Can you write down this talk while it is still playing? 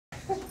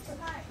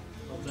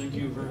Thank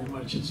you very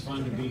much. It's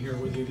fun to be here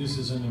with you. This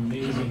is an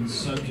amazing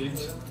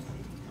subject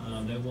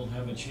that we'll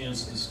have a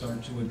chance to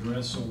start to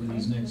address over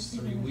these next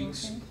 3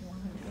 weeks.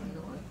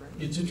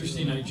 It's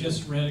interesting, I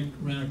just ran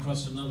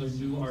across another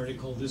new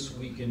article this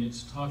week, and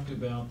it's talked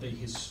about the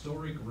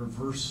historic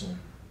reversal.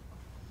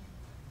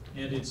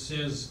 And it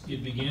says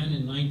it began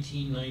in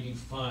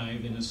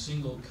 1995 in a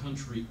single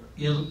country,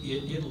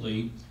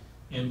 Italy,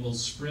 and will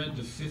spread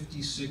to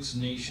 56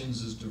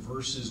 nations as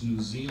diverse as New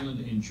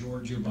Zealand and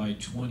Georgia by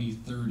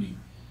 2030.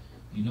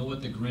 You know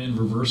what the grand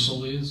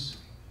reversal is?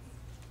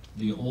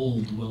 The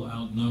old will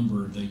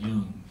outnumber the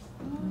young.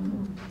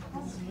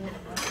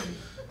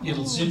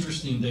 It's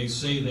interesting, they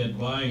say that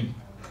by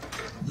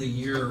the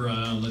year,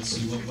 let's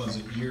see, what was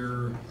it,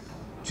 year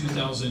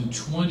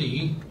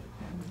 2020,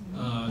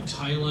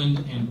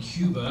 Thailand and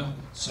Cuba,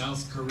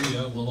 South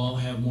Korea will all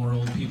have more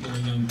old people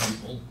and young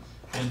people.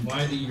 And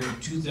by the year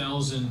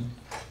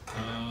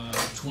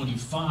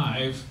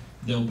 2025,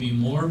 there'll be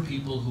more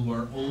people who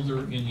are older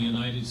in the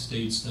United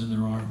States than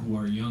there are who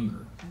are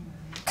younger.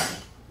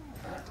 It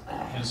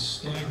has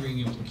staggering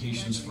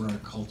implications for our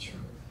culture.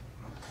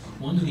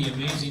 One of the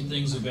amazing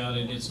things about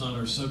it, it's not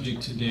our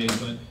subject today,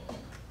 but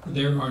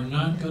there are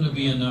not going to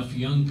be enough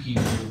young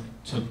people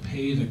to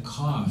pay the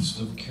cost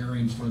of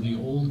caring for the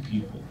old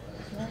people.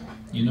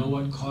 You know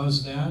what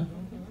caused that?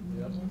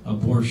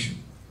 Abortion.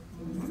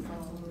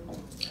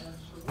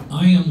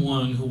 I am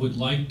one who would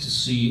like to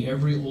see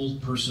every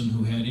old person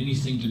who had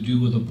anything to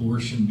do with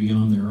abortion be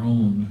on their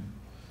own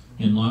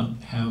and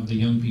not have the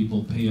young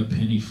people pay a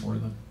penny for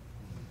them.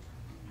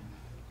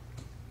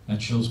 That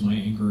shows my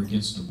anger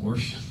against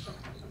abortion.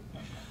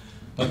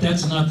 But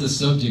that's not the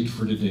subject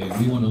for today.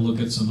 We want to look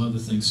at some other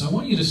things. So I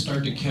want you to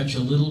start to catch a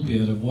little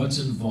bit of what's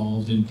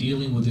involved in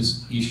dealing with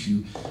this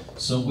issue.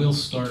 So we'll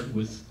start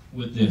with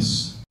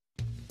this.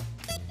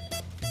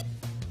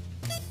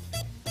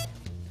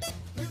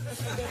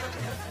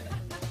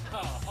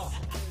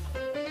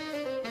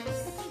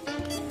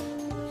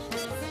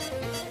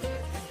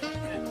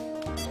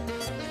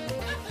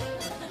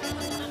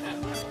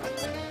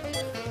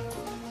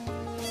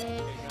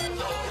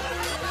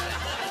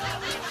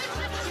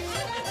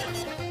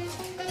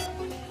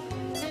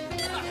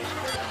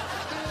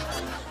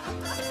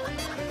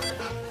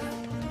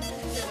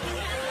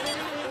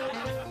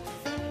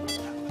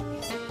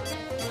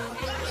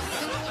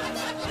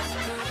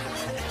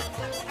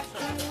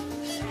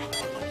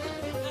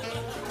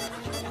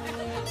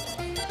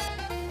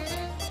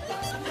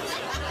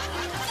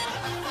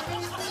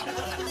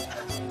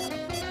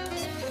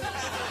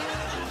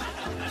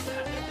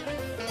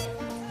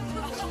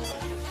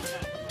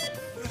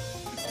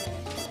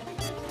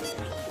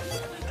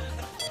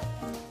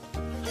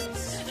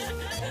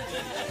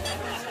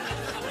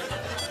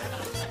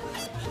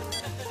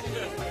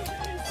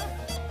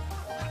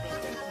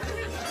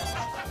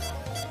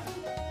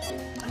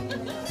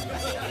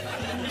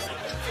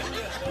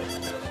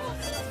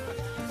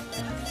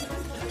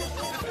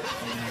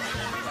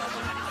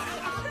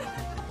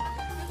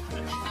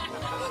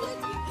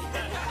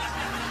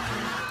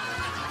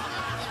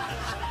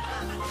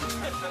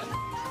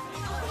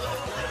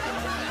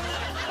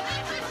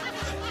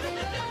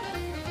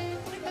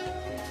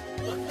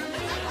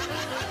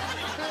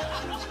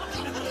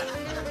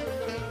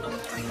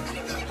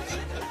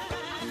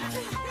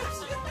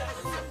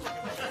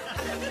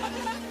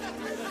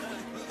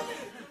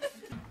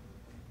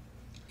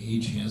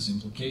 Age has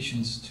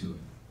implications to it,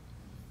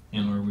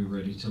 and are we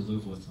ready to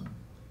live with them?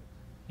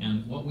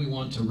 And what we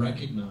want to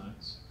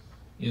recognize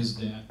is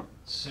that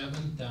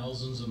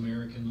 7,000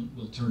 Americans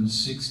will turn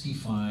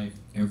 65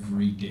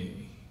 every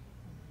day.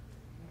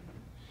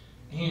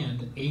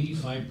 And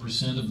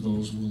 85% of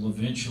those will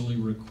eventually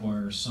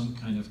require some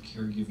kind of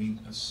caregiving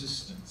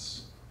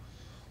assistance.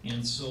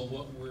 And so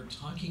what we're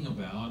talking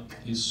about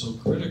is so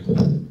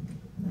critical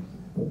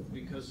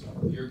because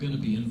you're going to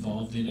be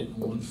involved in it in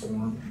one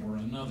form or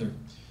another.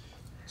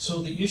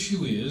 So the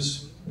issue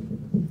is,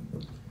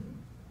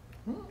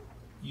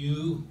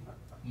 you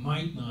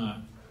might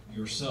not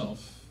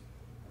yourself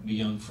be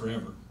young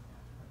forever.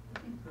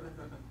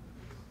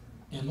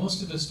 And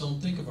most of us don't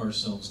think of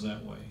ourselves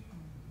that way.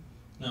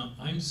 Now,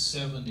 I'm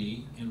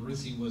 70, and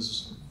Ruthie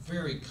was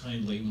very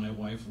kindly, my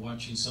wife,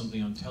 watching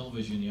something on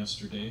television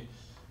yesterday,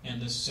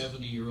 and this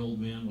 70-year-old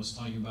man was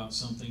talking about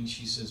something.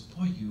 She says,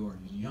 "Boy, you are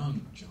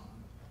young, John."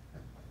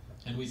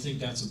 And we think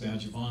that's a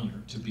badge of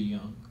honor, to be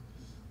young.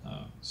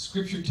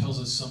 Scripture tells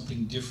us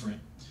something different.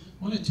 I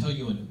want to tell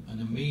you an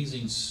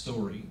amazing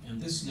story,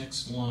 and this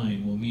next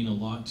line will mean a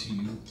lot to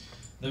you.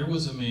 There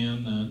was a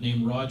man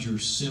named Roger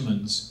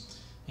Simmons,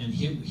 and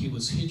he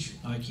was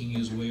hitchhiking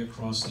his way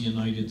across the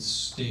United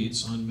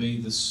States on May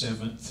the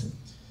 7th.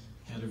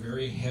 Had a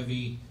very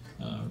heavy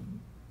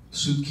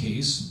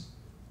suitcase,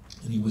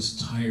 and he was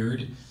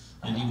tired,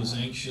 and he was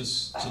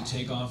anxious to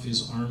take off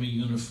his army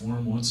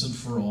uniform once and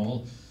for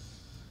all.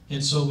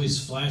 And so he's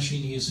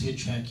flashing his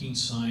hitchhiking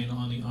sign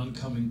on the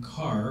oncoming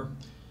car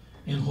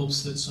in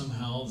hopes that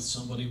somehow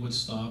somebody would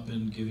stop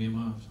and give him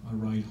a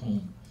ride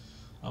home.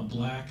 A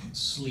black,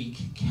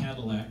 sleek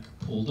Cadillac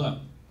pulled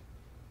up.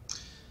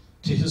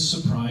 To To his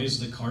surprise,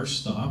 the car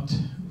stopped,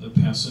 the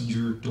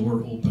passenger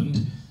door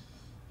opened,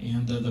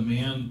 and the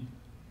man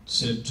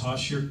said,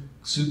 "Toss your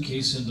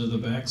suitcase into the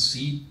back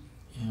seat,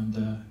 and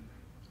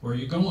where are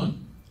you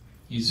going?"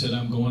 He said,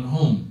 "I'm going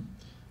home."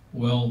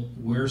 "Well,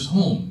 where's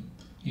home?"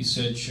 He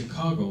said,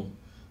 "Chicago."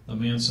 The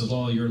man said,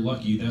 "Oh, you're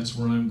lucky, that's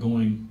where I'm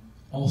going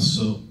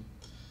also."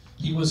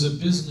 He was a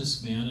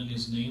businessman, and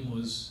his name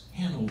was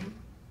Hanover.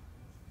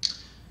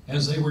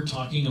 As they were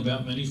talking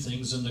about many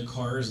things in the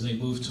car as they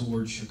moved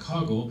towards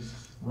Chicago,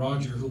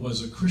 Roger, who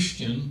was a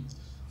Christian,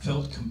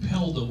 felt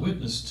compelled to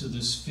witness to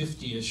this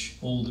 50-ish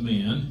old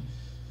man,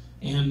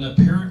 and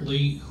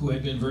apparently who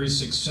had been very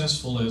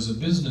successful as a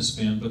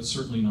businessman, but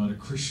certainly not a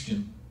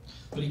Christian.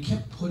 But he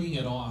kept putting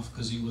it off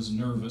because he was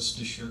nervous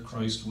to share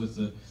Christ with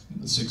the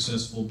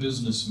successful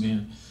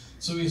businessman.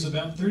 So he was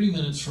about 30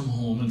 minutes from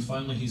home, and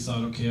finally he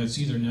thought, okay, it's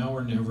either now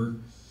or never.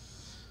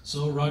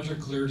 So Roger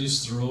cleared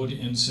his throat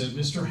and said,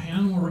 "Mr.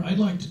 Hanover, I'd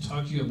like to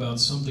talk to you about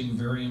something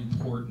very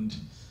important,"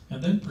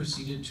 and then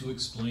proceeded to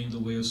explain the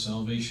way of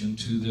salvation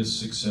to this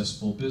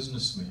successful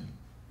businessman.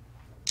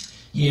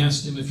 He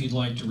asked him if he'd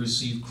like to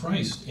receive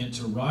Christ, and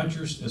to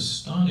Roger's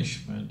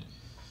astonishment,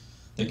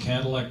 the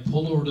Cadillac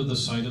pulled over to the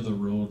side of the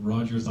road.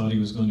 Roger thought he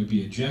was going to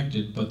be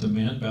ejected, but the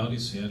man bowed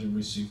his head and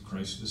received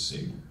Christ as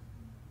Savior.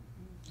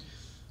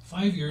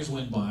 5 years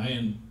went by,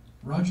 and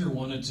Roger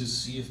wanted to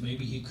see if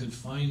maybe he could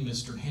find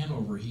Mr.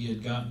 Hanover. He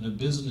had gotten a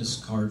business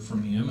card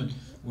from him and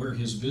where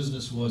his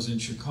business was in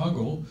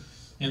Chicago,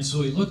 and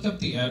so he looked up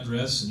the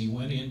address and he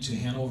went into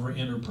Hanover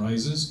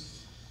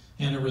Enterprises,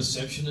 and a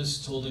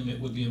receptionist told him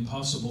it would be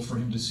impossible for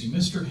him to see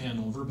Mr.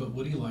 Hanover, but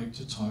would he like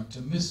to talk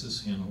to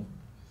Mrs. Hanover?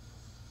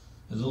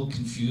 A little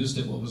confused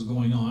at what was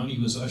going on, he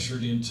was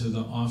ushered into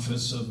the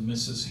office of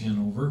Mrs.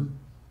 Hanover,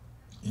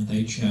 and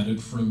they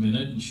chatted for a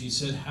minute, and she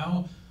said,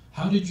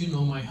 How did you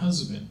know my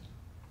husband?"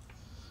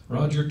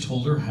 Roger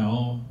told her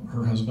how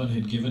her husband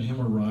had given him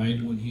a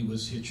ride when he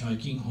was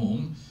hitchhiking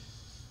home.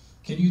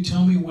 "Can you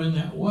tell me when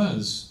that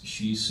was?"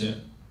 she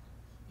said.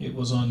 "It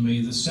was on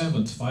May the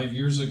 7th, 5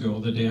 years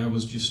ago, the day I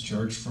was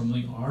discharged from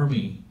the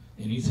Army.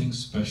 Anything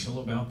special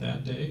about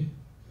that day?"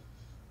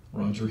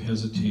 Roger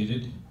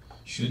hesitated.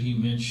 Should he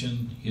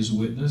mention his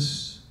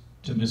witness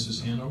to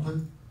Mrs.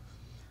 Hanover?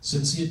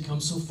 Since he had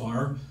come so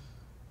far,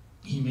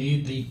 he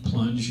made the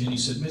plunge and he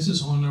said,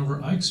 "Mrs.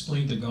 Hanover, I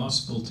explained the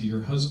gospel to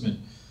your husband.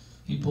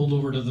 He pulled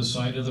over to the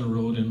side of the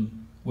road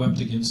and wept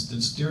against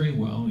the steering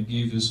wheel and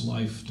gave his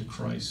life to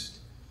Christ."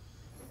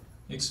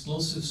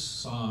 Explosive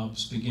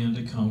sobs began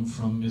to come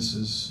from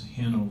Mrs.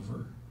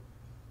 Hanover.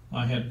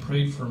 "I had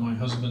prayed for my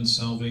husband's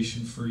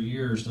salvation for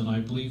years, and I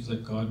believed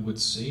that God would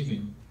save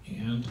him."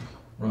 And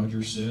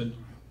Roger said,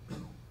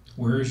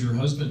 "Where is your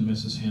husband,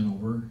 Mrs.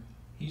 Hanover?"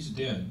 "He's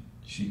dead,"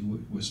 she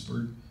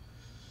whispered.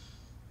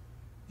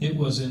 "It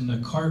was in the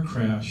car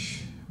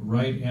crash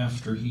right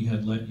after he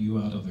had let you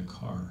out of the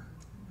car.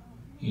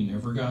 He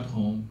never got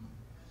home.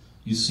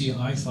 You see,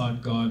 I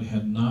thought God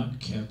had not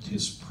kept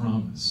his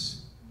promise."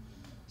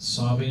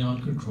 Sobbing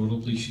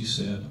uncontrollably, she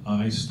said,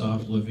 "I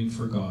stopped living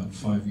for God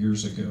 5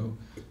 years ago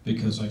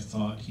because I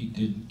thought he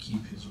didn't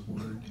keep his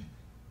word."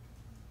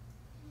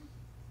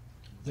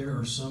 There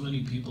are so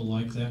many people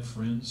like that,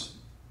 friends,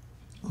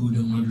 who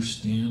don't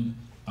understand.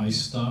 I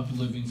stopped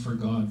living for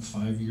God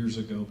 5 years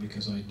ago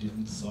because I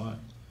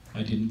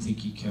didn't think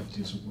he kept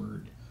his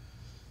word.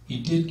 He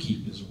did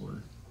keep his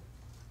word.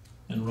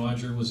 And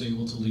Roger was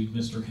able to lead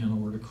Mr.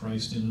 Hanover to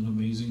Christ in an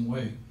amazing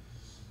way.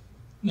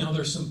 Now,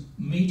 there's some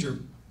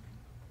major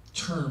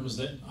terms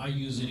that I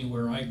use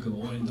anywhere I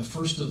go, and the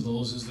first of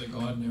those is that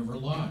God never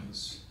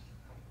lies.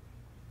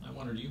 I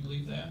wonder, do you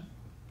believe that?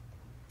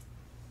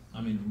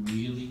 I mean,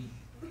 really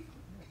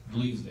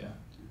believe that?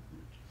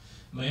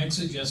 May I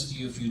suggest to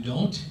you, if you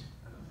don't,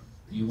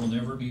 you will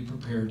never be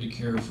prepared to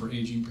care for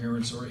aging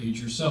parents or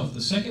age yourself.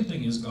 The second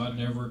thing is God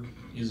never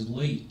is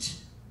late.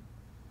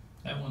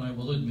 That one, I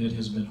will admit,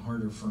 has been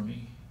harder for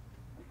me.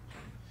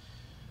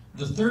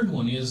 The third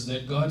one is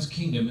that God's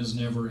kingdom is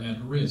never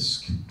at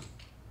risk.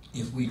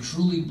 If we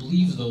truly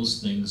believe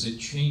those things, it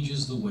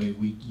changes the way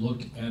we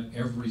look at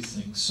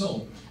everything.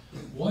 So,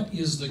 what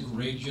is the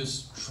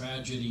greatest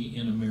tragedy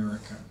in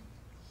America?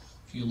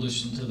 If you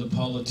listen to the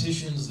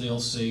politicians,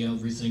 they'll say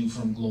everything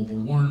from global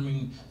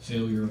warming,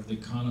 failure of the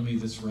economy,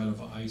 the threat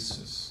of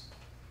ISIS.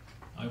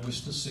 I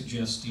wish to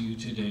suggest to you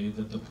today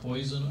that the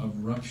poison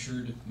of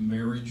ruptured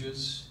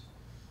marriages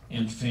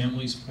and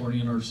families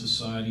pouring in our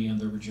society and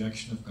the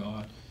rejection of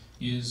God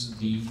is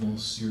the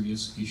most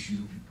serious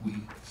issue we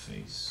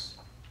face.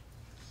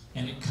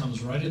 And it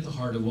comes right at the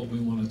heart of what we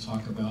want to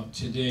talk about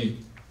today.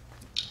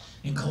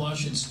 In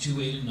Colossians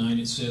 2:8 and 9,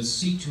 it says,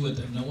 "See to it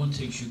that no one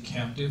takes you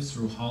captive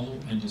through hollow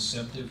and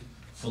deceptive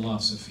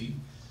philosophy,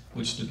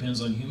 which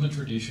depends on human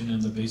tradition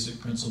and the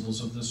basic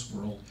principles of this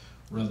world,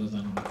 rather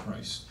than on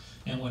Christ."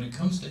 And when it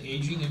comes to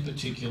aging in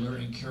particular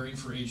and caring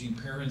for aging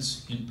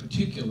parents in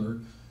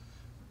particular,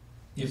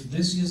 if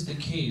this is the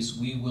case,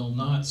 we will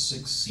not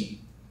succeed.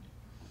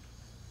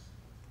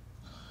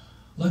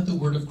 Let the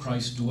word of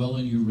Christ dwell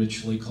in you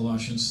richly,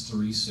 Colossians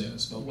 3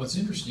 says. But what's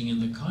interesting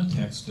in the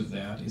context of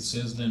that, it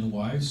says, then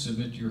wives,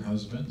 submit to your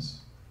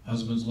husbands.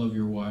 Husbands, love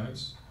your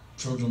wives.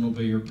 Children,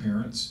 obey your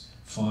parents.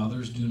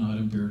 Fathers, do not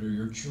embitter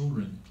your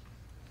children.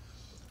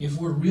 If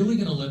we're really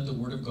going to let the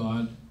word of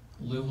God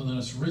live within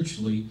us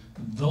richly,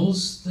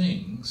 those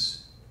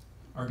things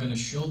are going to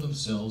show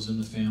themselves in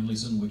the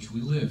families in which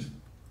we live.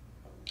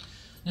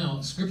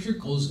 Now, Scripture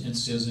goes and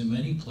says in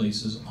many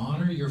places,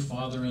 honor your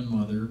father and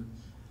mother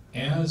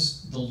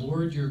as the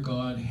Lord your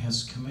God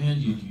has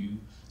commanded you,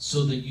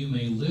 so that you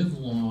may live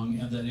long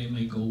and that it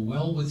may go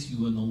well with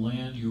you in the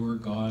land your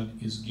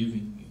God is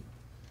giving you.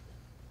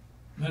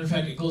 Matter of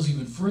fact, it goes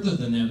even further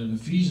than that in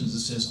Ephesians.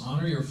 It says,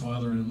 honor your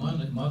father and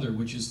mother,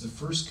 which is the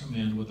first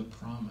command with a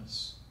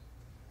promise.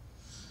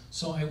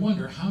 So I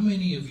wonder, how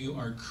many of you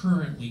are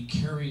currently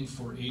caring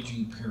for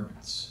aging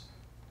parents?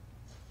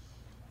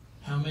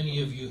 How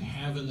many of you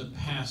have in the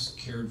past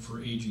cared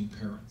for aging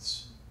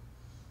parents?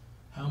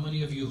 How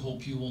many of you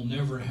hope you will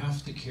never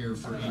have to care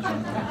for aging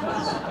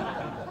parents?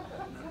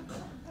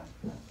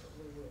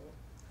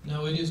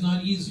 Now, it is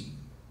not easy.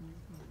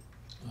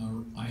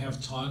 I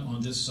have taught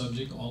on this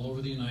subject all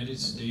over the United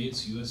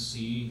States,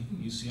 USC,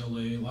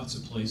 UCLA, lots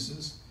of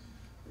places.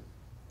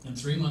 And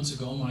 3 months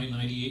ago, my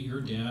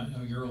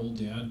 98-year-old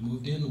dad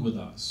moved in with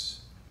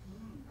us.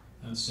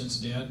 And since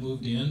Dad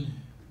moved in,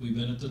 we've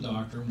been at the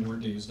doctor more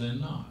days than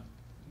not,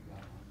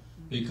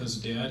 because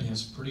Dad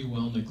has pretty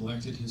well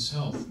neglected his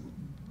health.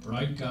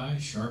 Bright guy,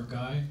 sharp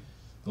guy,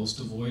 goes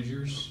to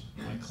Voyagers.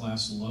 My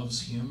class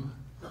loves him.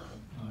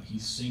 He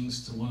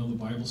sings to one of the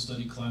Bible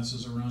study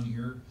classes around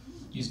here.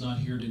 He's not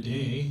here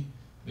today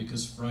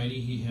because Friday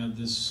he had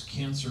this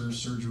cancer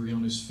surgery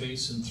on his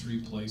face in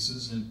 3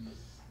 places, and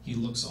he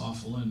looks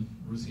awful. And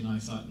Ruthie and I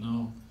thought,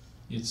 no,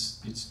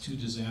 it's too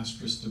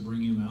disastrous to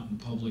bring him out in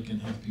public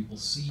and have people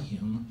see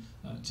him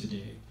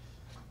today.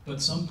 But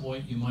at some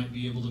point you might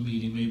be able to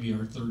meet him. Maybe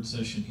our 3rd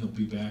session he'll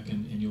be back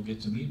and you'll get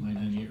to meet my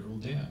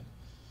 98-year-old dad.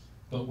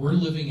 But we're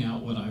living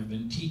out what I've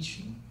been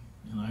teaching.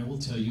 And I will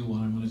tell you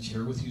what I'm going to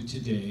share with you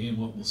today, and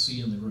what we'll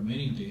see in the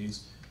remaining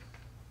days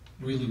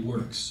really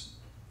works.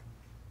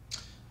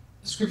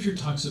 Scripture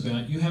talks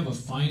about you have a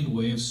fine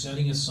way of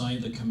setting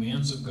aside the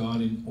commands of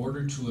God in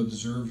order to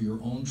observe your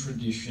own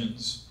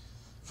traditions.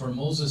 For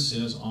Moses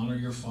says, honor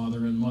your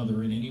father and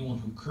mother, and anyone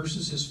who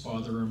curses his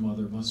father or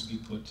mother must be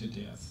put to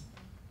death.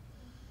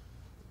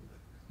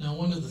 Now,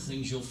 one of the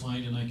things you'll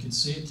find, and I can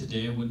say it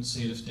today, I wouldn't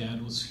say it if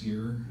Dad was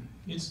here,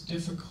 it's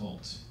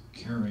difficult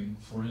caring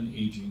for an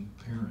aging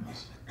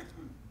parent.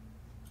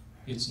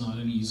 It's not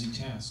an easy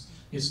task.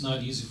 It's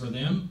not easy for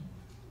them,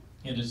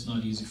 and it's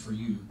not easy for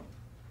you,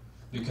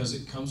 because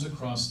it comes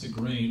across the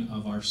grain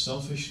of our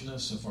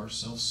selfishness, of our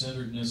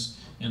self-centeredness,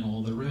 and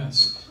all the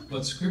rest.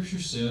 But Scripture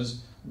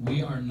says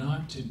we are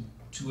not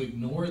to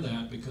ignore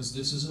that, because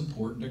this is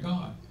important to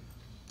God.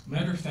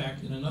 Matter of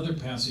fact, in another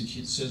passage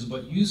it says,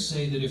 but you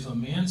say that if a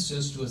man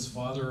says to his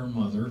father or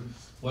mother,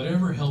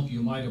 whatever help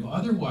you might have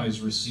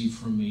otherwise received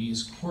from me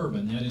is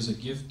Corban, that is a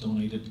gift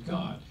donated to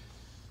God,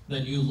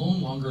 then you no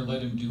longer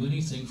let him do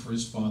anything for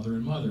his father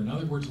and mother. In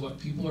other words, what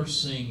people are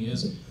saying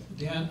is,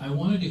 Dad, I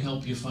wanted to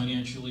help you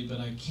financially, but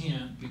I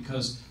can't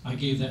because I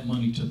gave that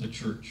money to the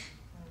church.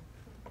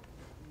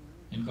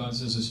 And God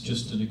says it's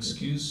just an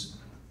excuse.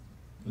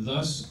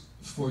 Thus,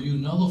 for you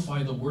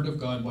nullify the word of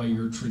God by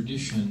your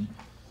tradition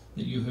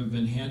that you have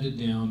been handed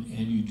down,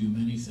 and you do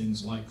many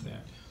things like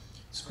that.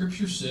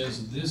 Scripture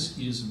says this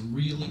is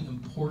really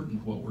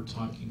important, what we're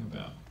talking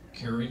about,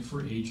 caring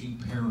for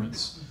aging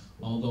parents.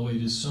 Although it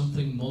is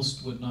something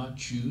most would not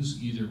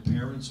choose, either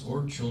parents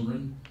or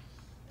children,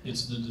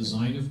 it's the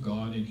design of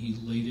God, and He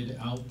laid it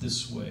out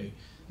this way,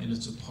 and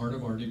it's a part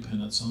of our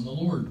dependence on the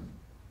Lord.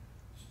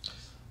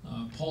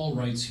 Paul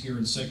writes here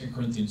in 2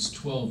 Corinthians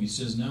 12, he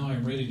says, now I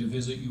am ready to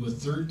visit you a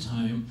 3rd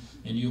time,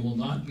 and you will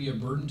not be a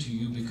burden to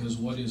you, because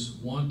what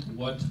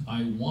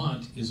I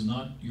want is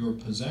not your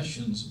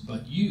possessions,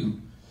 but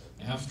you.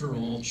 After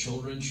all,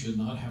 children should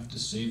not have to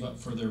save up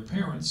for their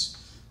parents,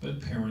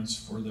 but parents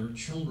for their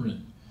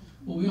children.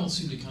 Well, we all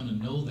seem to kind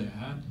of know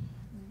that.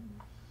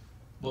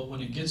 But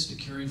when it gets to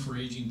caring for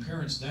aging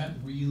parents, that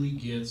really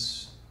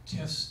gets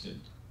tested.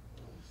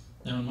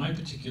 Now, in my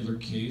particular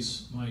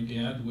case, my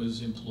dad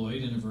was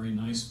employed in a very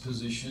nice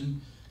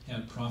position,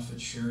 had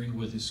profit sharing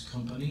with his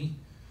company.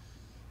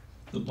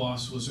 The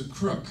boss was a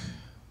crook.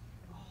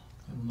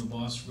 And when the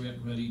boss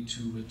got ready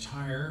to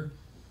retire,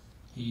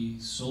 he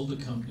sold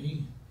the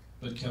company,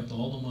 but kept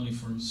all the money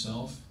for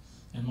himself.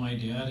 And my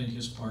dad and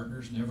his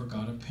partners never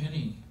got a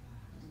penny.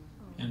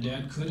 And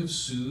Dad could have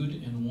sued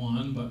and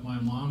won, but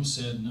my mom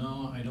said,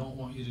 no, I don't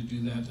want you to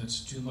do that. That's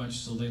too much.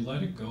 So they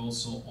let it go.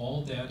 So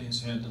all Dad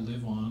has had to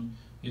live on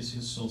is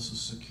his Social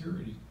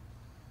Security.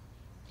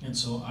 And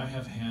so I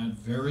have had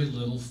very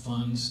little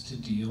funds to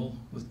deal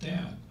with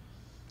Dad.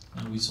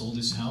 We sold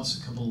his house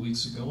a couple of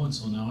weeks ago, and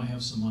so now I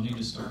have some money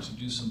to start to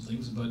do some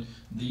things, but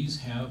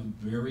these have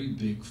very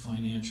big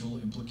financial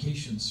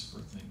implications for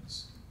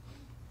things.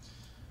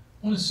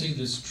 I want to say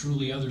this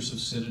truly, others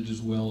have said it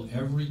as well.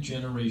 Every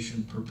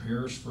generation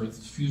prepares for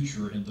its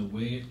future in the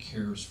way it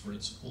cares for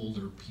its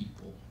older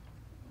people.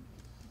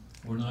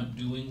 We're not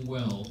doing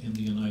well in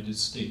the United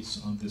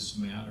States on this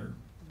matter.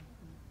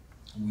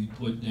 We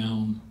put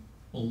down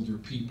older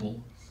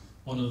people.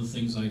 One of the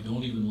things I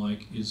don't even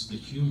like is the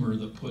humor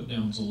that put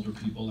downs older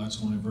people. That's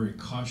why I'm very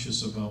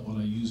cautious about what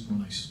I used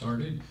when I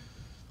started.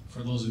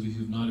 For those of you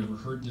who've not ever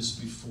heard this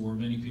before,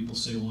 many people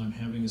say, well, I'm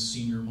having a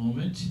senior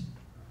moment.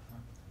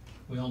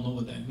 We all know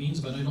what that means,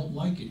 but I don't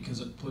like it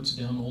because it puts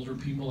down older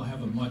people. I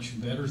have a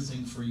much better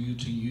thing for you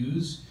to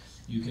use.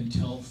 You can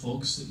tell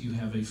folks that you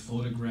have a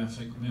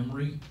photographic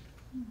memory.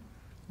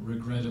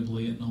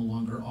 Regrettably, it no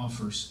longer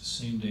offers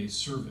same-day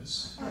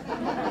service.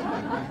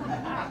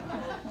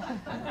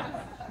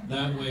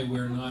 That way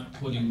we're not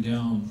putting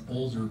down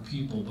older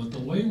people. But the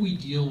way we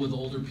deal with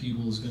older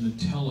people is going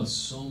to tell us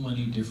so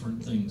many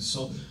different things.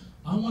 So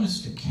I want us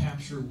to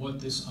capture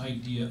what this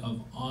idea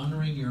of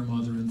honoring your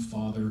mother and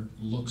father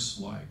looks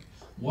like.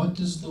 What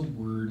does the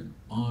word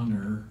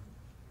honor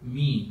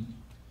mean?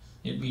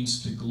 It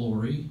means to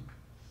glory.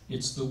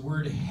 It's the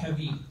word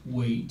heavy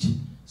weight,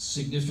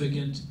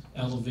 significant,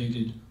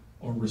 elevated,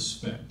 or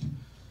respect.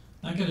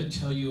 I got to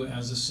tell you,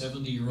 as a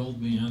 70-year-old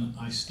man,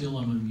 I still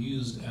am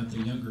amused at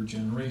the younger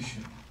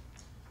generation.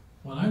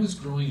 When I was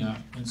growing up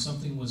and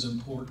something was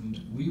important,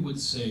 we would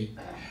say,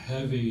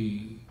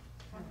 heavy.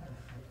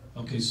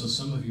 Okay, so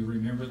some of you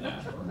remember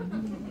that.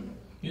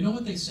 You know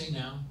what they say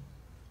now?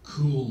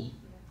 Cool.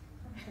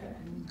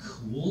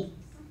 Cool?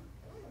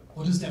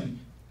 What does that mean?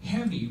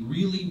 Heavy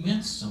really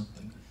meant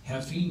something.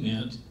 Heavy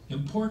meant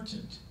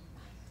important.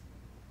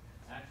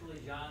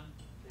 Actually, John,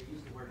 they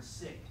use the word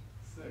sick.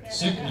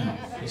 Sick now.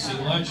 You see,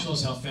 well, that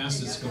shows how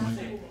fast it's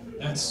going.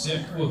 That's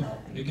sick. Whoa,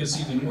 it gets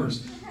even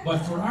worse. But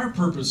for our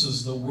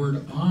purposes, the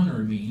word honor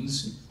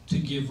means to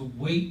give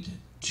weight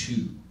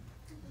to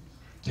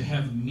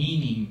have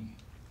meaning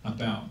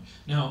about.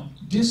 Now,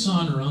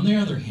 dishonor, on the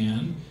other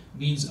hand,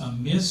 means a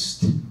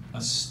mist,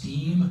 a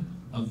steam,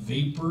 a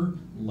vapor,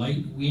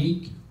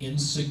 lightweight,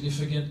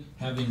 insignificant,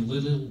 having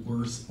little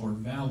worth or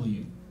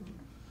value.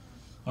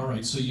 All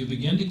right, so you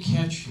begin to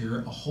catch here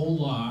a whole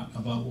lot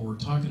about what we're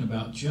talking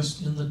about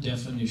just in the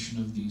definition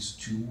of these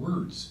two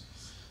words.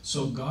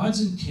 So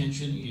God's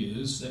intention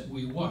is that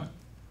we what?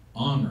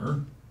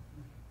 Honor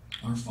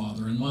our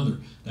father and mother.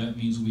 That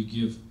means we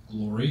give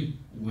glory,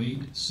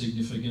 weight,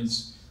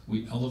 significance,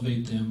 we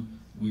elevate them,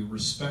 we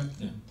respect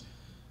them.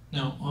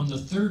 Now, on the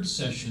third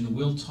session,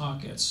 we'll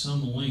talk at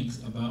some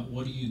length about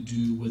what do you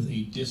do with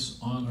a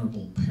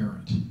dishonorable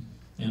parent.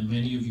 And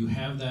many of you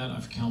have that.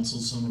 I've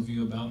counseled some of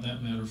you about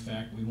that. Matter of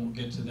fact, we won't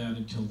get to that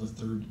until the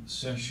third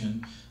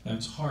session.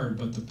 That's hard,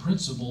 but the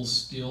principle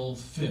still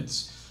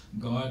fits.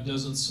 God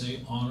doesn't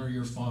say honor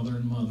your father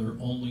and mother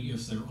only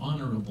if they're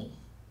honorable.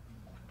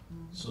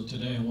 So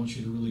today I want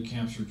you to really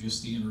capture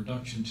just the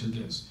introduction to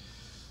this.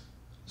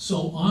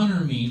 So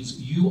honor means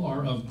you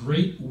are of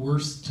great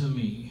worth to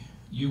me.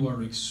 You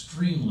are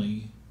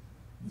extremely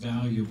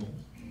valuable.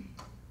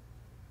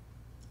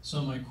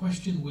 So my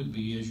question would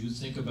be, as you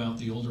think about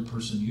the older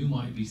person you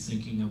might be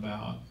thinking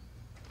about,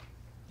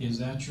 is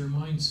that your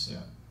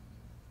mindset?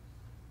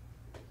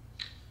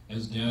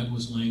 As Dad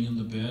was laying in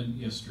the bed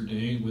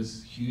yesterday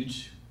with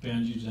huge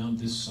bandages down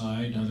this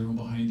side, another one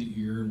behind the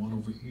ear and one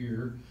over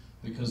here,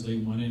 because they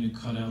went in and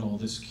cut out all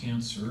this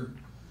cancer,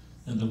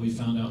 and then we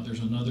found out there's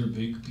another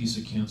big piece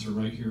of cancer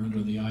right here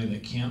under the eye they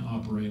can't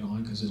operate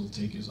on because it'll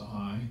take his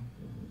eye.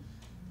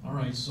 All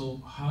right,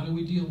 so how do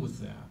we deal with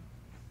that?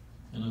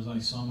 And as I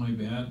saw my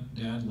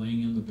dad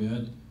laying in the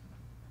bed,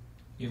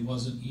 it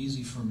wasn't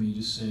easy for me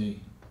to say,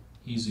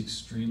 he's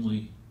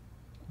extremely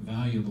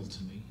valuable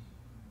to me.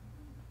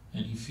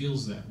 And he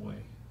feels that way.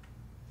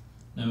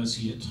 Now, is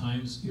he at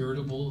times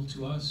irritable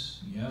to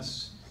us?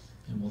 Yes.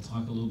 And we'll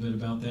talk a little bit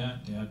about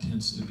that. Dad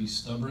tends to be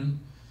stubborn.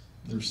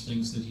 There's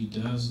things that he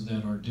does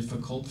that are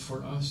difficult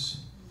for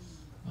us.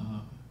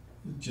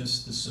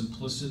 Just the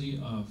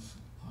simplicity of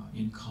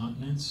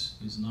incontinence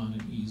is not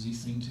an easy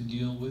thing to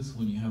deal with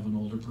when you have an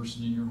older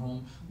person in your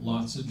home.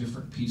 Lots of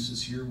different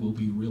pieces here. We'll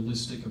be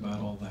realistic about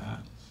all that.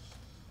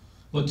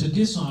 But to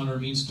dishonor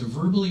means to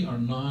verbally or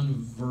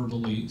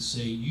non-verbally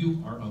say,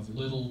 you are of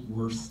little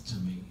worth to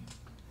me.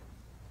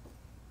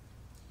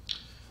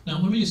 Now,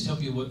 let me just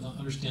help you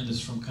understand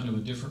this from kind of a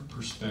different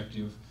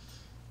perspective.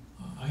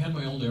 I had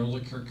my own elder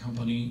care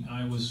company.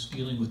 I was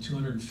dealing with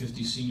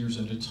 250 seniors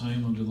at a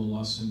time under the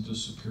Los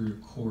Angeles Superior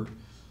Court.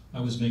 I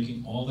was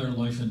making all their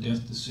life and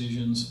death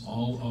decisions,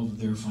 all of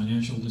their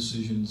financial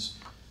decisions.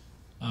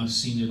 I've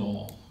seen it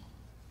all,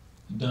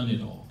 done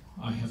it all.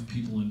 I have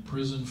people in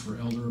prison for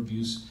elder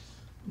abuse.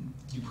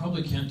 You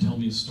probably can't tell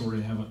me a story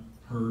I haven't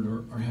heard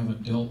or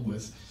haven't dealt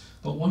with.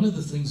 But one of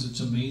the things that's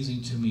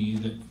amazing to me,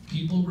 that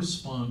people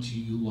respond to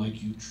you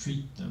like you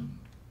treat them.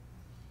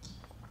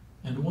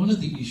 And one of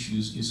the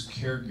issues is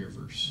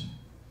caregivers.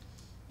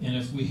 And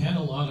if we had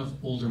a lot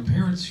of older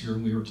parents here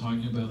and we were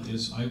talking about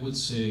this, I would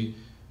say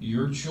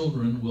your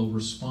children will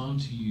respond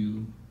to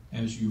you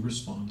as you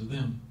respond to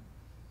them.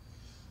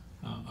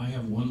 I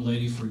have one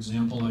lady, for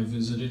example, I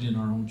visited in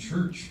our own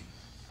church.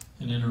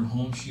 And in her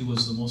home, she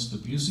was the most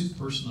abusive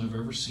person I've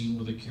ever seen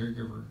with a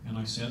caregiver. And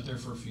I sat there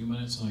for a few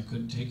minutes and I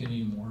couldn't take it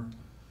anymore.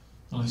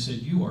 And I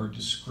said, "You are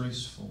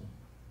disgraceful.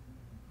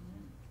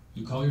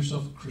 You call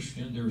yourself a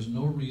Christian. There is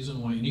no reason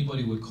why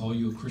anybody would call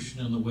you a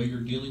Christian in the way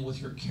you're dealing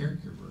with your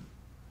caregiver."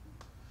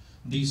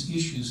 These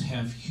issues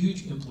have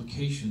huge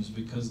implications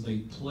because they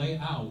play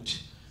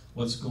out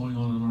what's going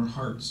on in our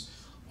hearts.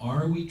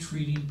 Are we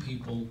treating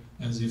people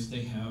as if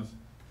they have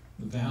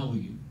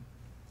value?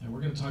 And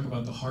we're going to talk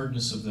about the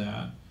hardness of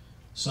that.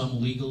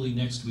 Some legally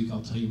next week,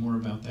 I'll tell you more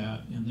about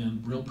that, and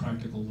then real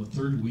practical the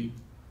third week.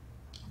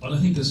 But I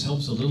think this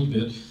helps a little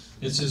bit.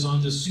 It says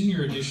on the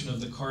senior edition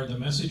of the card, the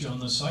message on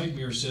the side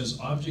mirror says,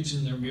 "Objects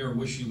in their mirror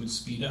wish you would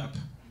speed up."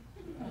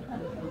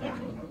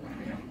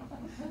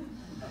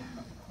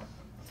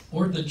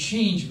 Or the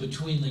change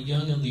between the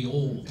young and the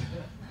old.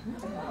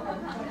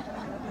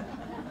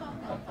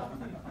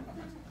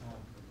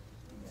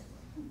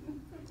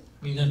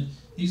 I mean,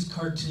 these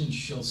cartoons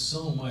show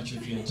so much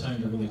if you had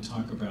time to really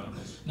talk about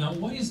them. Now,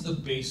 what is the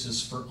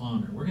basis for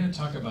honor? We're going to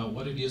talk about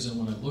what it is and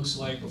what it looks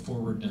like before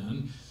we're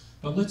done.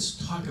 But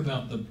let's talk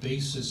about the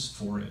basis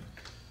for it.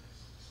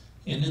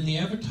 And in the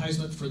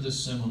advertisement for this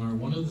seminar,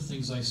 one of the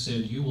things I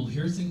said, you will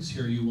hear things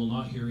here you will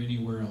not hear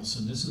anywhere else.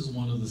 And this is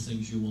one of the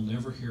things you will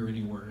never hear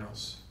anywhere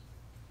else.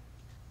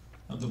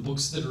 The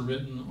books that are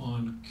written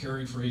on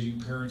caring for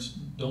aging parents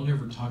don't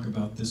ever talk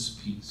about this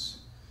piece.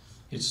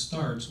 It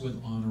starts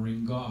with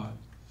honoring God.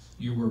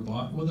 You were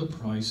bought with a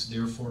price,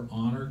 therefore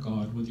honor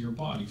God with your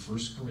body.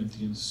 1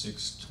 Corinthians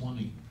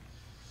 6:20.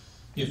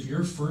 If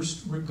your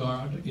first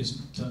regard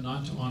is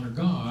not to honor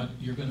God,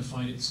 you're going to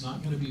find it's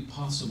not going to be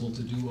possible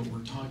to do what we're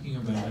talking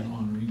about in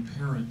honoring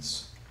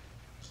parents.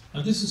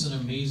 Now this is an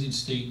amazing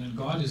statement.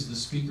 God is the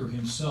speaker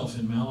himself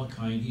in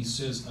Malachi, and he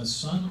says, "A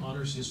son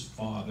honors his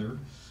father,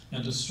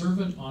 and a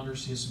servant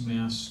honors his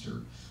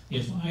master.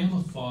 If I am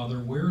a father,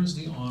 where is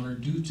the honor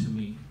due to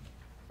me?"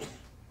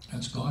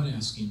 That's God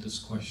asking this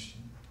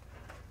question.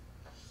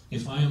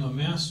 "If I am a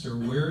master,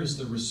 where is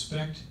the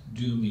respect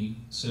due me,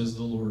 says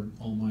the Lord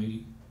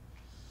Almighty."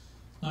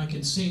 Now I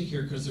can say it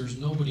here because there's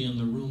nobody in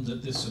the room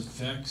that this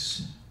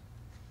affects,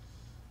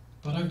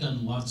 but I've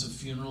done lots of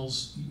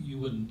funerals. You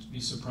wouldn't be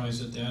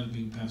surprised at that,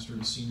 being pastor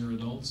to senior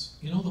adults.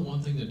 You know the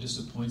one thing that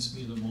disappoints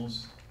me the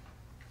most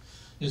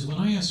is when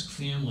I ask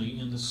family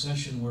in the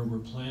session where we're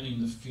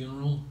planning the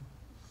funeral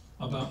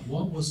about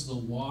what was the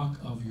walk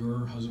of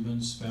your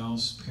husband,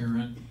 spouse,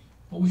 parent,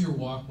 what was your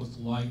walk with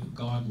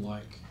God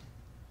like?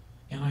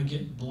 And I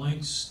get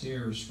blank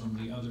stares from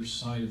the other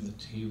side of the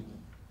table.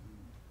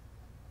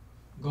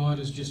 God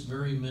is just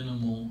very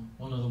minimal.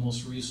 One of the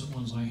most recent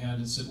ones I had,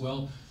 it said,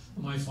 "Well,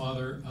 my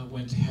father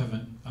went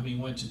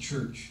to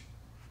church."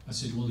 I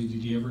said, "Well, did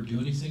he ever do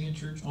anything in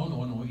church?" "Oh,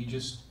 no, he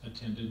just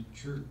attended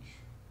church."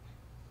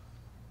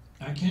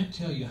 I can't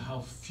tell you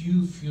how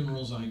few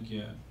funerals I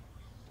get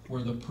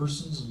where the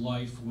person's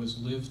life was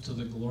lived to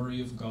the glory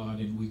of God,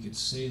 and we could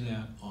say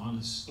that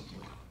honestly.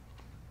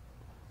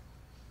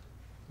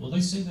 Will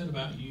they say that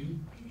about you?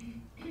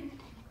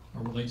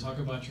 Or will they talk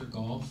about your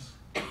golf?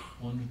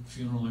 One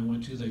funeral I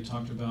went to, they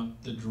talked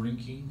about the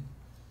drinking.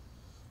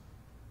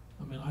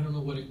 I mean, I don't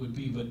know what it would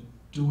be, but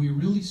do we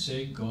really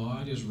say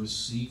God is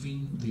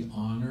receiving the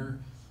honor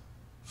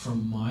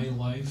from my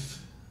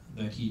life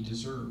that he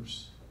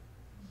deserves?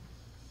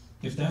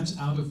 If that's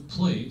out of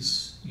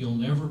place, you'll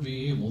never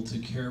be able to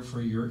care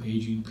for your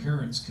aging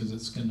parents because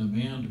it's going to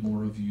demand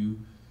more of you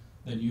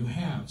than you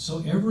have. So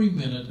every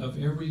minute of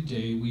every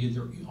day, we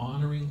either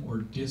honoring or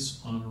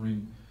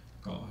dishonoring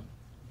God.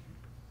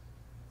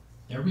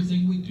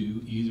 Everything we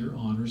do either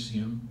honors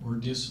him or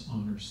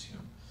dishonors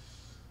him.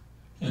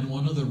 And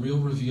one of the real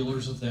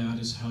revealers of that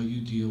is how you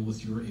deal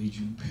with your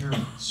aging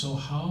parent. So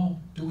how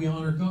do we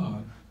honor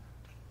God?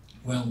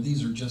 Well,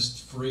 these are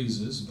just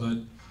phrases,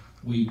 but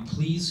we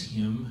please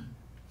him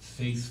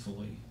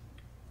faithfully.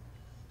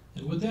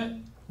 And would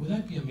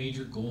that be a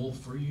major goal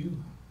for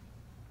you?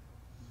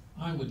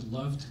 I would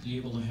love to be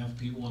able to have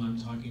people, when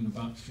I'm talking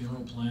about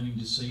funeral planning,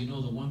 to say, you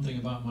know, the one thing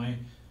about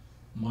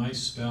my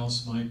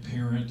spouse, my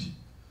parent,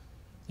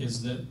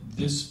 is that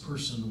this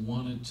person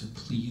wanted to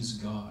please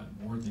God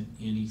more than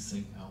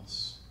anything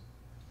else.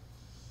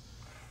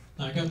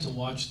 Now, I got to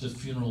watch the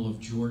funeral of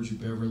George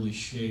Beverly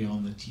Shea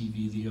on the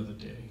TV the other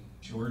day.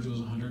 George was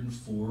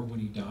 104 when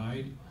he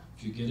died.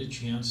 If you get a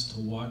chance to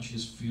watch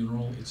his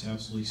funeral, it's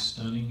absolutely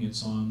stunning.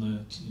 It's on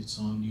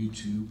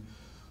YouTube.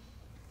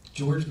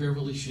 George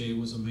Beverly Shea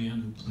was a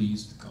man who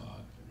pleased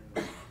God.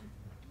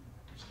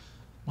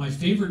 My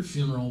favorite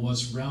funeral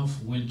was Ralph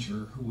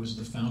Winter, who was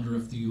the founder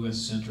of the U.S.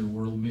 Center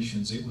World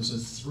Missions. It was a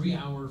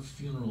 3-hour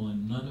funeral,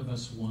 and none of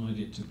us wanted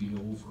it to be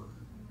over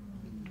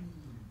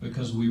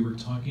because we were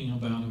talking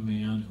about a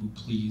man who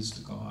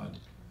pleased God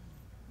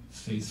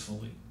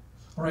faithfully.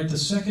 All right, the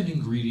second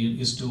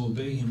ingredient is to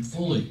obey him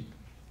fully.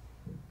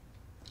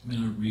 I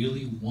mean, I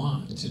really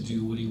want to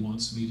do what he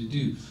wants me to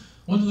do.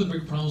 One of the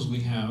big problems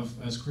we have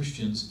as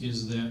Christians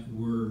is that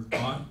we're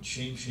caught,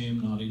 shame, shame,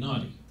 naughty,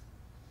 naughty.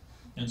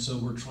 And so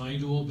we're trying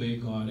to obey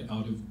God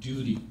out of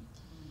duty.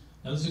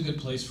 Now, this is a good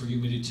place for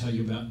me to tell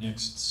you about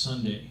next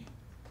Sunday.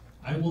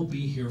 I will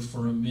be here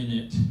for a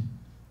minute,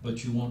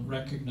 but you won't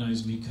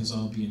recognize me because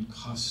I'll be in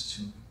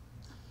costume.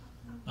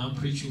 I'm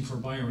preaching for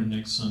Byron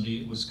next Sunday.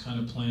 It was kind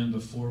of planned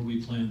before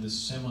we planned this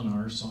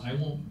seminar, so I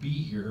won't be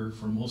here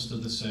for most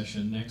of the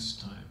session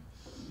next time.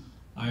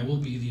 I will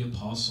be the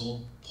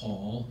Apostle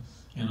Paul,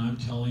 and I'm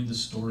telling the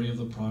story of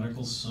the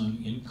prodigal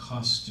son in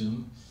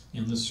costume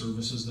in the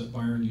services that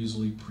Byron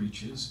usually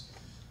preaches.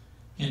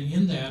 And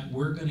in that,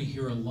 we're going to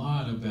hear a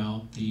lot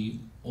about the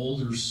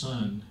older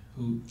son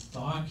who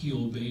thought he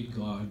obeyed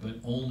God, but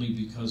only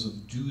because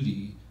of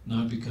duty,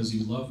 not because he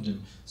loved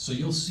him. So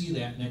you'll see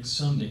that next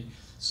Sunday.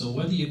 So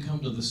whether you come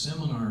to the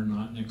seminar or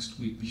not next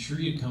week, be sure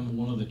you come to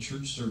one of the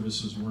church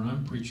services where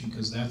I'm preaching,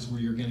 because that's where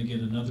you're going to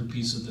get another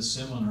piece of the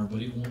seminar,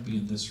 but it won't be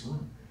in this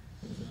room.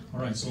 All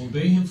right, so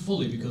obey him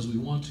fully because we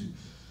want to.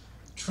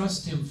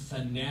 Trust him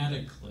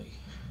fanatically.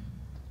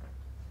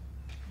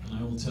 And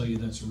I will tell you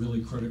that's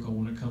really critical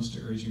when it comes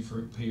to urging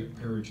for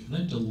marriage. And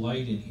then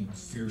delight in him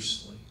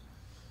fiercely.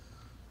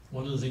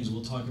 One of the things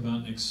we'll talk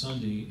about next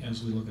Sunday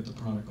as we look at the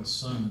prodigal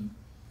son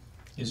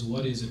is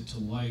what is it to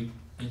delight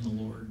in the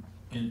Lord.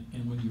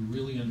 And when you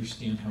really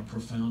understand how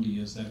profound he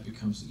is, that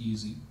becomes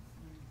easy.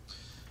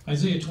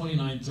 Isaiah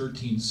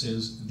 29:13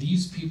 says,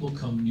 "These people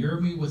come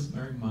near me with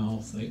their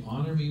mouth, they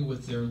honor me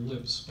with their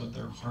lips, but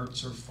their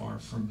hearts are far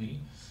from me."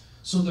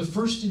 So the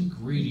first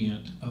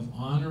ingredient of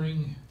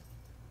honoring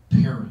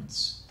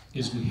parents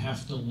is we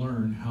have to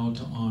learn how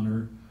to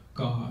honor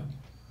God.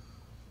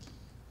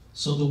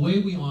 So the way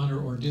we honor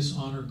or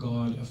dishonor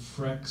God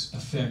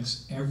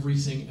affects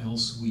everything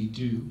else we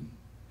do.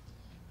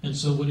 And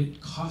so when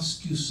it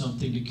costs you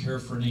something to care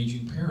for an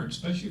aging parent,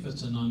 especially if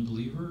it's an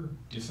unbeliever,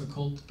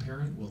 difficult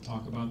parent, we'll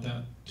talk about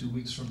that 2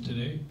 weeks from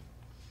today,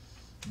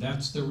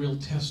 that's the real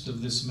test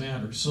of this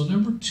matter. So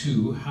number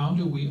 2, how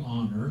do we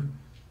honor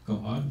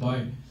God?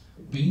 By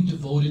being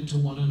devoted to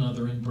one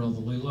another in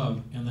brotherly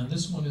love. And then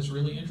this one is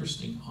really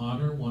interesting.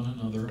 Honor one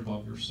another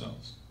above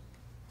yourselves.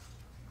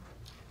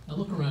 Now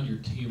look around your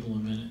table a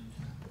minute.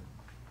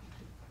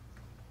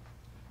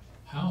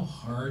 How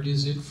hard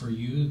is it for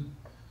you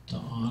to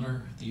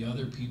honor the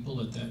other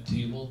people at that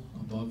table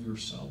above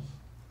yourself?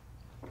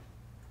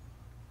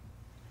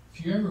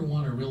 If you ever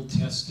want a real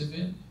test of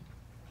it,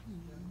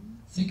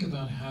 think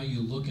about how you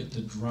look at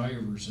the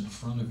drivers in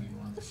front of you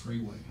on the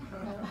freeway.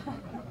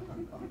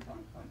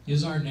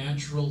 Is our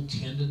natural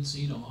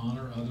tendency to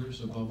honor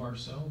others above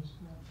ourselves?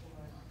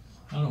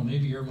 I don't know,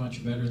 maybe you're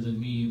much better than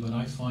me, but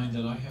I find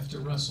that I have to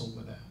wrestle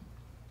with that.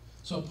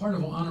 So part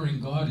of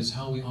honoring God is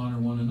how we honor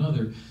one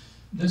another.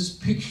 This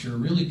picture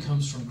really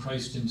comes from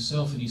Christ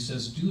himself, and he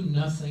says, "Do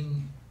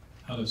nothing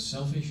out of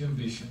selfish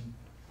ambition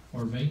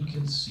or vain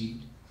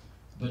conceit,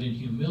 but in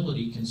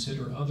humility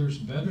consider others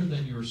better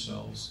than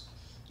yourselves.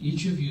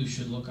 Each of you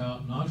should look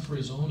out not for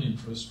his own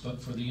interest,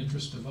 but for the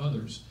interest of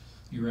others.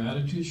 Your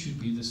attitude should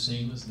be the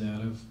same as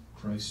that of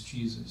Christ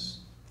Jesus."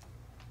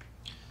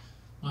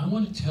 I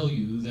want to tell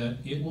you that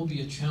it will be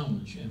a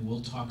challenge, and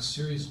we'll talk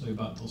seriously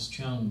about those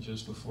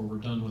challenges before we're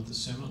done with the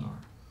seminar.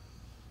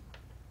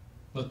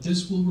 But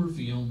this will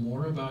reveal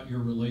more about your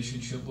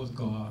relationship with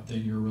God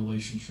than your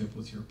relationship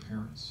with your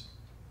parents.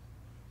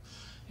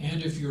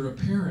 And if you're a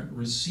parent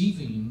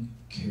receiving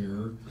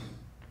care,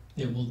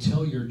 it will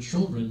tell your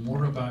children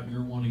more about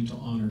your wanting to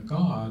honor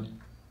God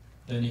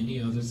than any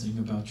other thing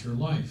about your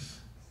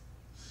life.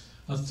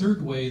 A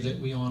third way that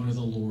we honor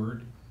the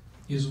Lord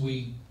is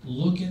we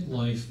look at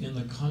life in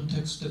the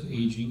context of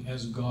aging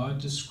as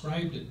God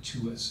described it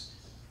to us.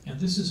 And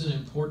this is an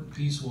important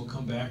piece we'll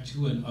come back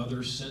to in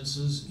other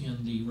senses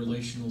in the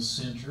relational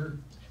center.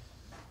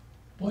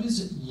 What does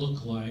it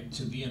look like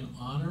to be an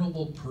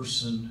honorable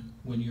person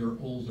when you're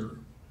older?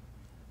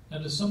 Now,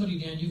 does somebody,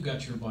 Dan, you've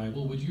got your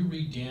Bible. Would you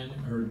read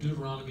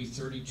Deuteronomy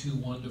 32,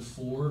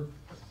 1-4?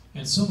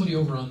 And somebody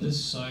over on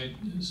this side,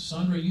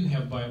 Sandra, you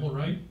have Bible,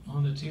 right,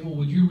 on the table.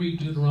 Would you read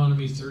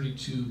Deuteronomy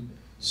 32,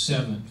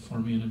 7 for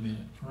me in a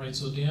minute? All right,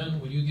 so Dan,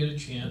 when you get a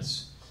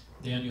chance,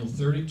 Daniel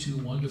 32,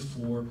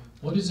 1-4.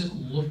 What does it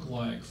look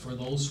like for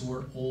those who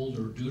are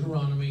older?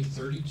 Deuteronomy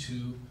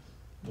 32,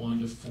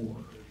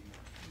 1-4.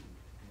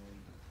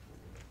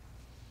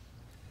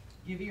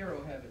 Give ear,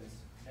 O heavens,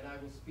 and I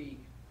will speak,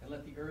 and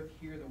let the earth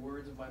hear the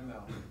words of my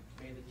mouth.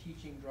 May the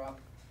teaching drop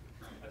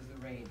as the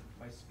rain,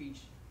 my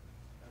speech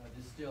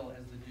distill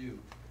as the dew,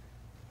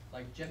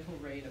 like gentle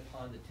rain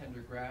upon the tender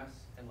grass,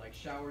 and like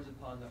showers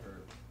upon the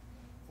herb.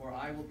 For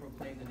I will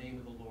proclaim the name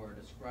of the Lord,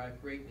 ascribe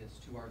greatness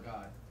to our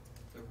God.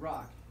 The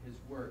rock, his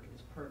work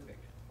is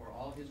perfect, for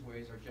all his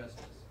ways are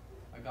justice.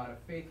 A God of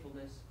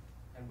faithfulness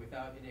and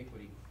without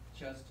iniquity,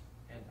 just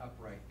and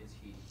upright is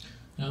he.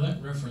 Now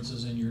that reference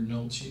is in your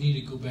notes. You need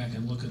to go back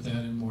and look at that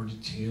in more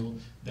detail.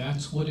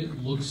 That's what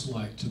it looks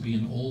like to be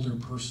an older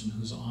person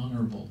who's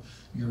honorable.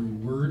 Your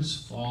words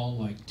fall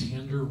like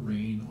tender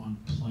rain on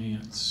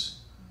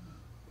plants.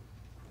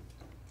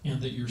 And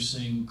that you're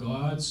saying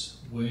God's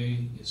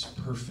way is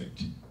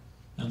perfect.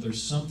 And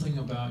there's something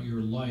about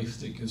your life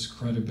that gives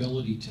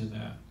credibility to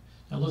that.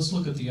 Now let's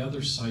look at the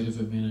other side of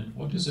a minute.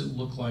 What does it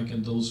look like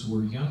in those who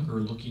are younger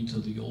looking to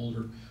the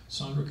older?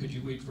 Sandra, could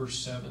you read verse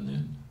 7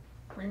 then?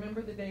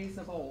 Remember the days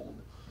of old.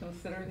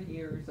 Consider the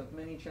years of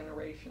many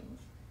generations.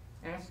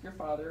 Ask your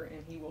father,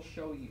 and he will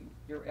show you,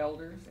 your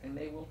elders, and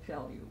they will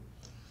tell you.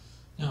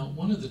 Now,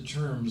 one of the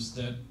terms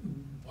that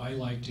I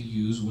like to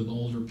use with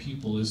older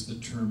people is the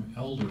term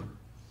elder.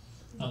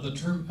 Now, the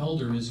term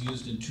elder is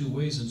used in two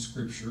ways in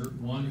Scripture.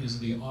 One is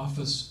the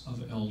office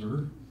of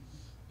elder,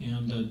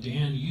 and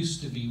Dan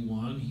used to be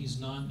one. He's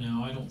not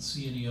now. I don't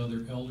see any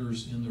other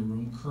elders in the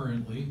room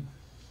currently,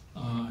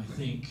 I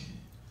think.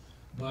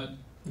 But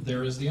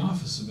there is the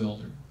office of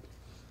elder.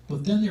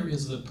 But then there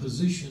is the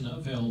position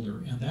of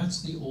elder, and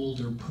that's the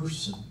older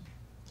person.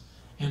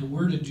 And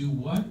we're to do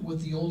what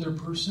with the older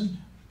person?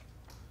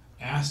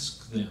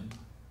 Ask them,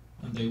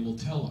 and they will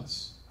tell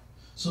us.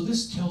 So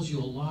this tells you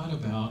a lot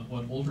about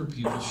what older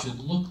people should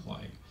look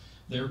like.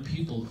 They're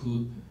people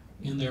who,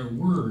 in their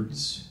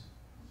words,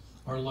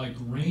 are like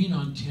rain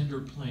on tender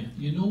plant.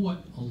 You know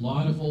what a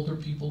lot of older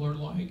people are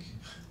like?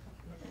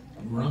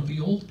 Grumpy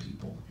old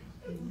people.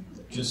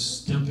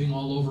 Just stepping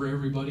all over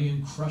everybody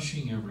and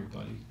crushing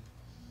everybody.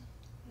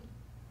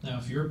 Now,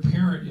 if your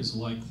parent is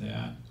like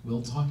that,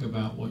 we'll talk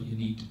about what you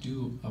need to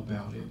do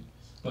about it.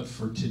 But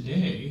for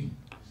today,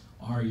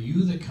 are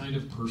you the kind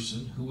of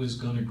person who is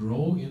going to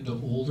grow into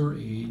older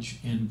age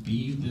and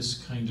be this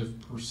kind of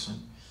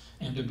person?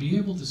 And to be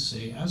able to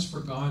say, as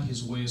for God,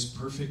 his way is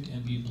perfect,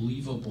 and be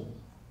believable.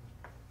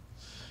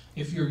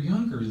 If you're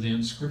younger,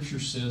 then Scripture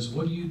says,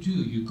 what do?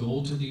 You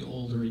go to the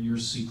older and you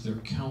seek their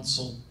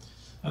counsel.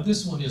 Now,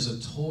 this one is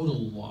a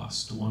total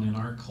lost one in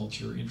our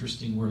culture.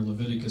 Interesting, where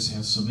Leviticus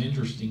has some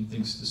interesting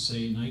things to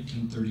say.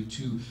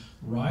 1932,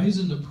 rise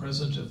in the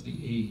presence of the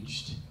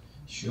aged.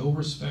 Show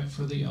respect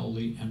for the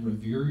elderly and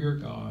revere your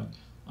God.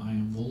 I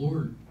am the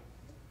Lord.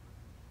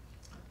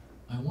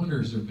 I wonder,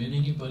 has there been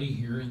anybody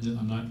here, and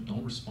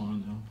don't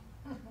respond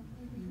now.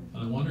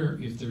 But I wonder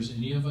if there's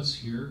any of us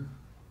here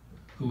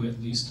who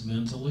at least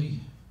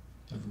mentally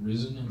have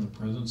risen in the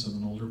presence of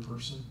an older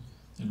person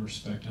in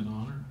respect and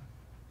honor.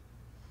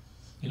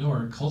 You know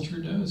what our culture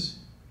does?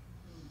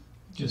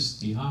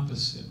 Just the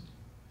opposite.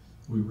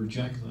 We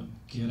reject them.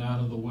 Get out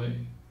of the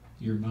way.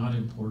 You're not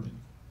important.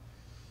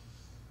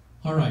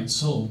 All right,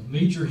 so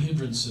major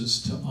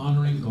hindrances to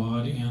honoring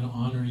God and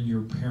honoring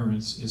your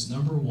parents is,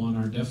 number one,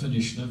 our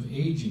definition of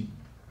aging.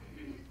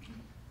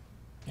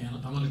 And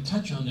I'm going to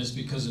touch on this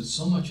because it's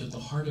so much at the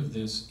heart of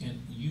this,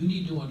 and you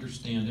need to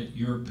understand it.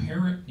 Your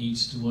parent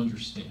needs to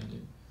understand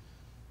it.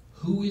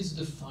 Who is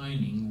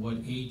defining what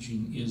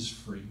aging is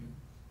for you?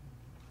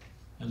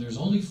 And there's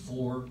only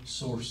four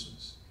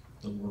sources: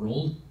 the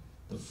world,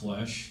 the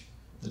flesh,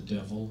 the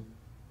devil,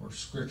 or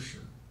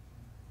Scripture.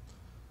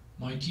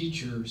 My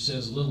teacher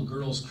says little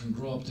girls can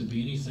grow up to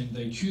be anything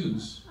they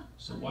choose.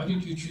 So why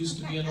did you choose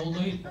to be an old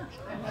lady?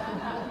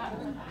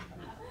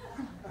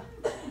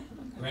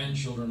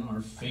 Grandchildren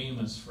are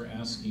famous for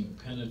asking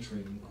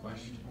penetrating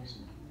questions.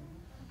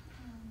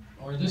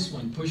 Or this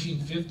one, pushing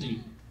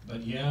 50,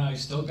 but yeah, I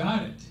still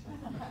got it.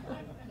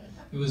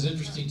 It was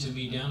interesting to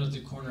me down at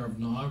the corner of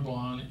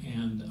Narbonne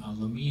and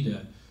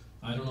Alameda.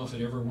 I don't know if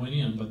it ever went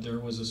in, but there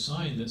was a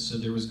sign that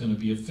said there was going to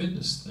be a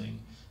fitness thing.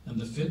 And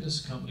the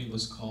fitness company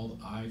was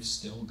called I've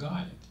Still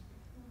Got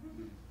It.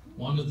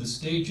 One of the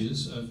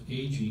stages of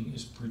aging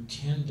is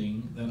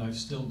pretending that I've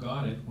still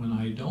got it when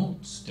I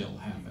don't still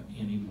have it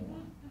anymore.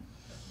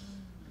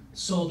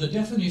 So the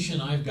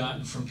definition I've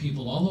gotten from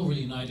people all over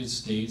the United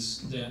States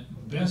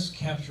that best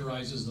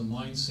capturizes the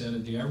mindset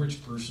of the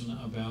average person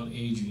about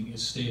aging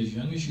is stay as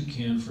young as you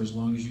can for as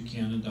long as you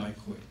can and die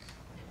quick.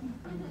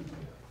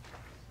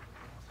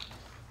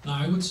 Now,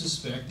 I would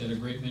suspect that a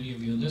great many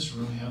of you in this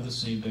room have the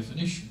same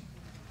definition.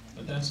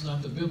 But that's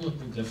not the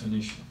biblical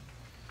definition.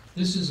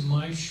 This is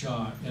my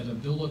shot at a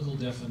biblical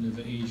definition of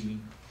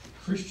aging.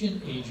 Christian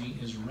aging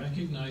is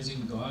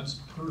recognizing God's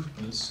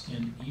purpose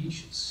in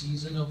each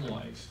season of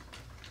life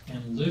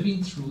and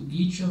living through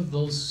each of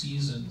those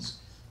seasons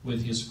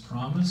with his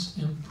promise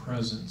and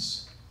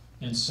presence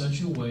in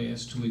such a way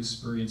as to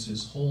experience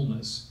his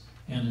wholeness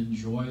and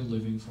enjoy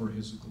living for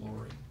his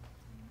glory.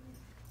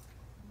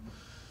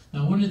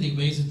 Now, one of the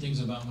amazing things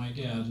about my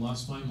dad,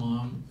 lost my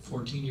mom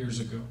 14 years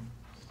ago.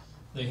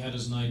 They had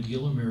as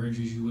ideal a marriage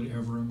as you would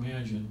ever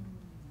imagine.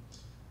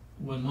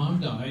 When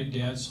Mom died,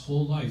 Dad's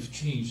whole life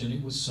changed, and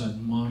it was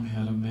sudden. Mom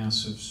had a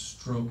massive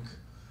stroke.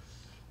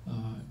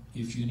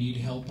 If you need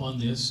help on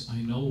this,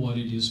 I know what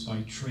it is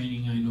by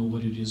training. I know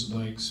what it is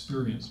by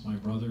experience. My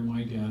brother,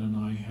 my dad, and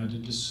I had to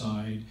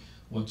decide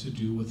what to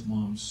do with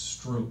Mom's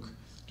stroke.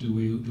 Do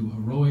we do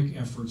heroic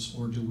efforts,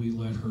 or do we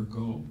let her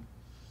go?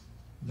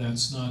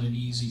 That's not an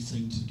easy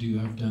thing to do.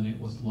 I've done it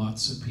with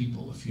lots of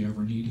people. If you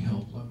ever need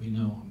help, let me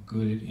know. I'm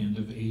good at end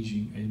of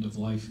aging, end of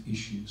life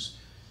issues.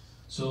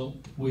 So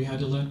we had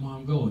to let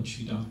Mom go, and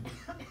she died.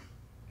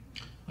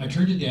 I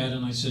turned to Dad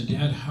and I said,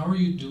 Dad, how are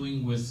you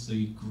doing with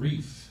the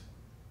grief?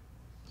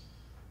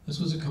 This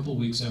was a couple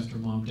weeks after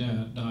Mom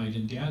died,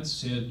 and Dad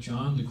said,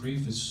 John, the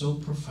grief is so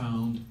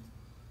profound,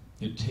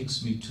 it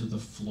takes me to the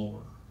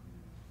floor.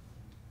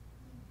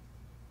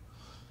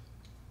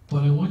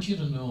 But I want you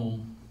to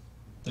know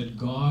that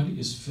God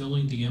is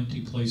filling the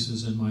empty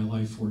places in my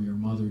life where your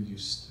mother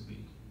used to be.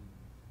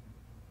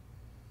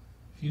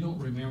 If you don't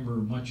remember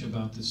much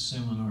about this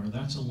seminar,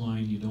 that's a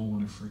line you don't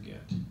want to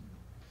forget.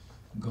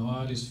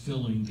 God is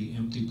filling the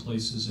empty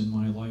places in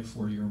my life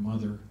where your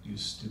mother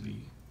used to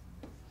be.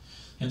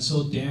 And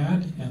so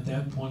Dad, at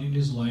that point in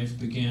his life,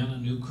 began a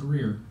new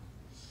career.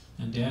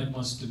 And Dad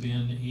must have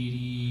been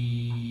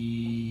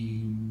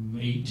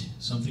 88,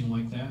 something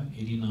like that,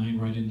 89,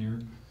 right in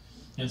there.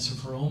 And so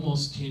for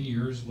almost 10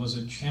 years was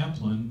a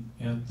chaplain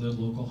at the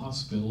local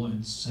hospital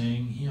and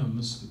sang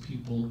hymns to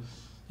people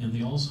in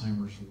the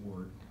Alzheimer's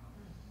ward.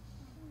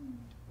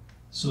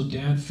 So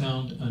Dad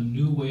found a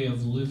new way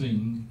of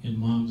living in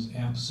Mom's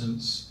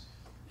absence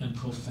and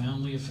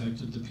profoundly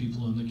affected the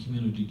people in the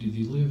community that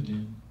he lived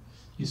in.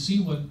 You see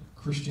what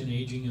Christian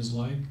aging is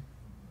like?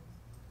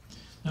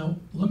 Now,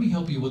 let me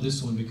help you with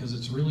this one because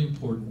it's really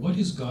important. What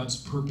is God's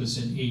purpose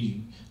in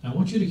aging? Now, I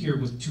want you to hear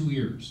it with 2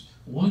 ears.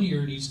 One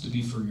ear needs to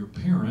be for your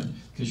parent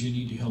because you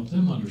need to help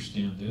them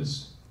understand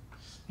this.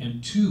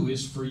 And 2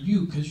 is for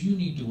you because you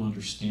need to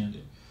understand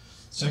it.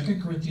 2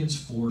 Corinthians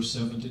 4,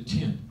 7 to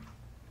 10.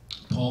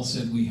 Paul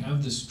said, we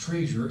have this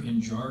treasure in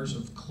jars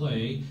of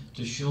clay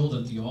to show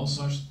that the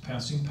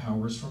all-surpassing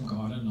power is from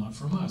God and not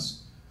from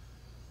us.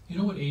 You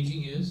know what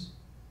aging is?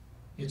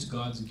 It's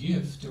God's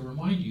gift to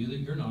remind you that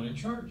you're not in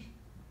charge.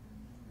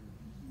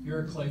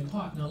 You're a clay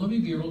pot. Now let me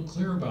be real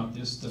clear about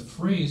this. The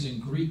phrase in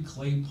Greek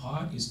clay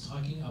pot is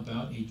talking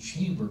about a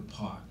chamber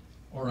pot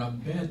or a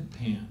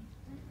bedpan.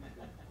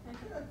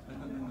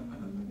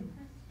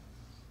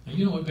 And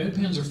you know what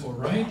bedpans are for,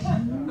 right?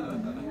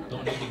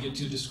 Don't need to get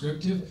too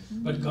descriptive.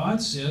 But God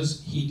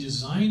says he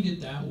designed it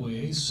that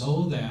way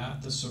so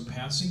that the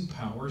surpassing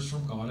power is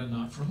from God and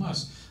not from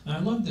us. Now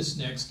I love this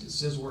next. It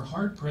says we're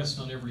hard-pressed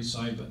on every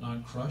side but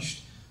not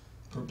crushed,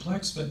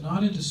 perplexed but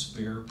not in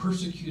despair,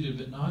 persecuted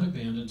but not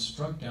abandoned,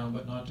 struck down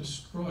but not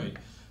destroyed.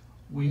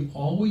 We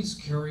always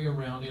carry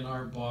around in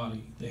our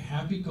body the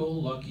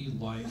happy-go-lucky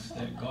life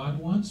that God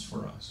wants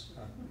for us.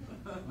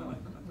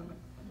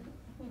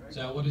 Is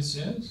that what it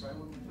says?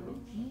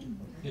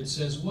 It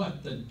says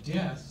what? The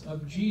death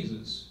of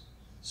Jesus.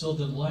 So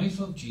the life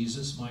of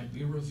Jesus might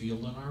be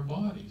revealed in our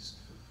bodies.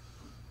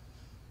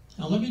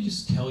 Now let me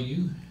just tell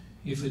you,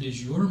 if it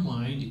is your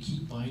mind to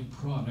keep buying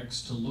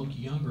products to look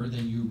younger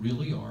than you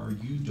really are,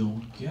 you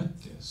don't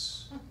get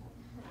this.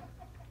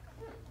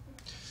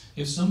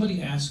 If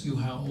somebody asks you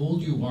how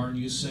old you are and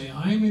you say,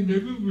 I'm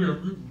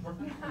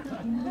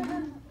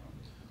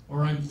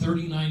or I'm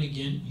 39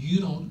 again, you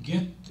don't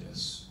get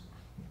this.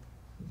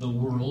 The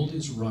world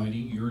is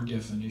writing your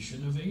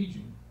definition of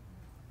aging.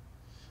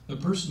 The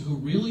person who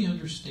really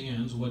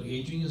understands what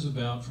aging is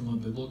about from a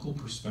biblical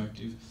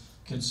perspective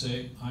can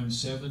say, I'm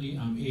 70,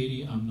 I'm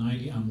 80, I'm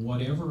 90, I'm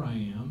whatever I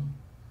am,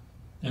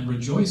 and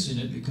rejoice in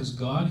it because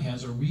God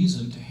has a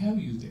reason to have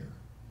you there.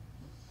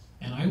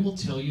 And I will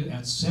tell you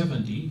at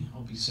 70,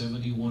 I'll be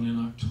 71 in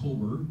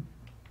October,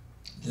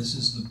 this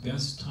is the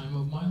best time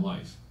of my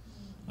life.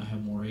 I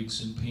have more aches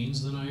and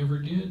pains than I ever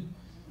did.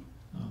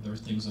 There are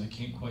things I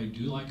can't quite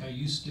do like I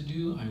used to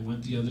do. I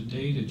went the other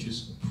day to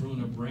just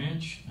prune a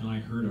branch, and I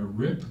heard a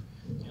rip,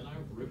 and I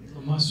ripped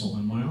the muscle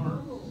in my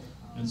arm.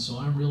 And so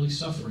I'm really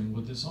suffering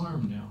with this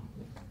arm now.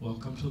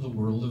 Welcome to the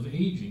world of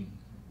aging.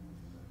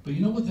 But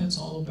you know what that's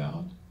all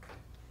about?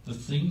 The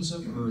things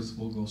of earth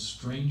will go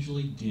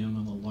strangely dim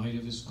in the light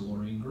of his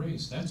glory and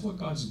grace. That's what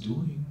God's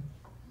doing.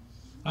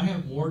 I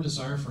have more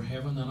desire for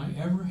heaven than I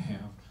ever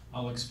have.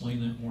 I'll explain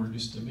that more in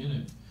just a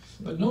minute.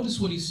 But notice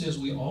what he says,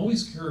 we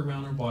always carry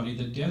around our body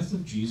the death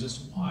of Jesus.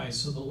 Why?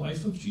 So the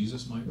life of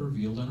Jesus might be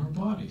revealed in our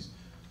bodies.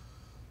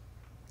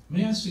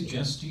 May I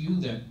suggest to you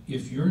that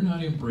if you're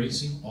not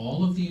embracing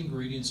all of the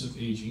ingredients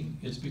of aging,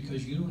 it's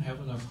because you don't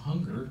have enough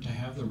hunger to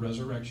have the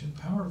resurrection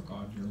power of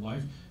God in your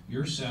life.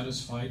 You're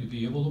satisfied to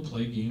be able to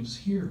play games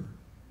here.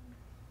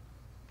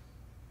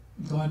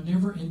 God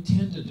never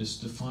intended us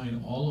to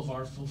find all of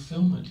our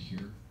fulfillment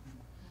here.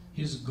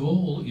 His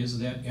goal is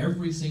that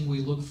everything we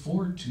look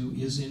forward to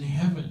is in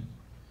heaven.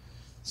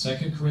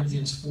 2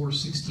 Corinthians 4,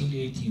 16 to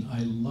 18. I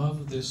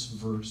love this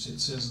verse. It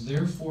says,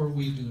 therefore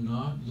we do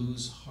not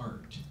lose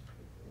heart.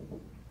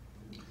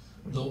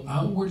 Though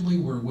outwardly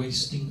we're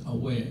wasting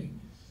away.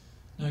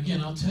 Now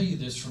again, I'll tell you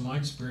this from my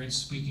experience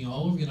speaking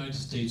all over the United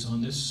States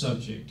on this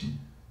subject.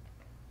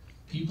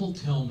 People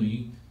tell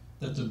me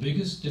that the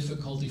biggest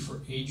difficulty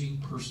for aging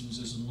persons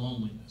is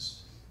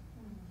loneliness.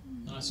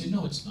 And I say,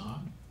 no, it's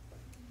not.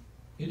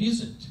 It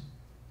isn't.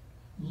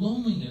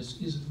 Loneliness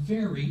is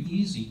very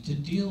easy to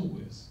deal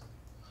with.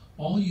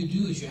 All you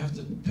do is you have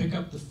to pick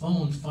up the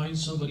phone, find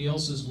somebody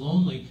else is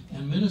lonely,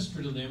 and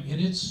minister to them, and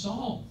it's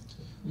solved.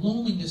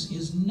 Loneliness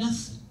is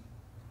nothing.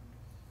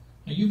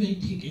 Now, you may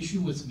take issue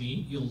with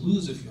me. You'll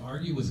lose if you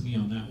argue with me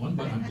on that one,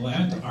 but I'm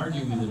glad to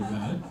argue with it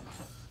about it.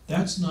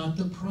 That's not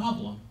the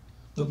problem.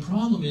 The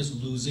problem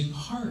is losing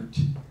heart.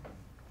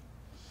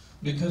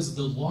 Because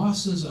the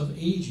losses of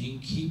aging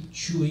keep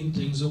chewing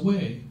things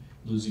away.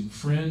 Losing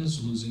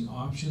friends, losing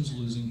options,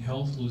 losing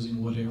health,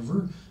 losing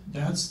whatever.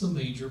 That's the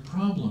major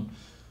problem.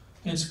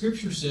 And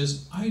Scripture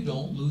says, I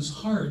don't lose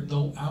heart,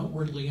 though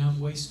outwardly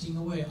I'm wasting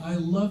away. I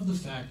love the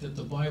fact that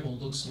the Bible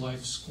looks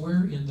life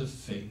square in the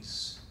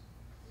face.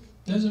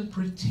 Doesn't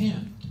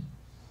pretend.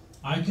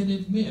 I can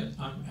admit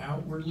I'm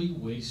outwardly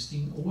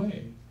wasting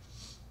away.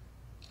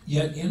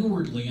 Yet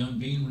inwardly I'm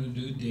being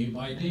renewed day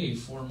by day,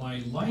 for my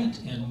light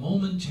and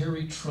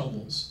momentary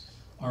troubles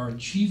are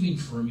achieving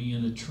for me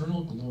an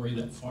eternal glory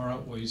that far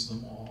outweighs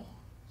them all.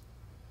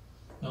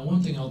 Now,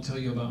 one thing I'll tell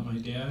you about my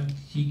dad,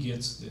 he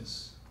gets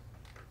this.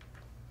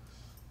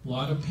 A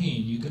lot of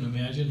pain. You can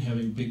imagine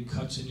having big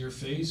cuts in your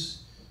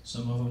face,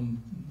 some of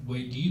them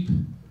way deep.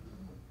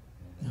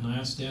 And I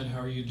asked Dad, how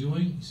are you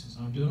doing? He says,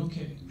 I'm doing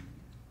okay.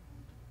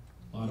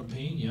 A lot of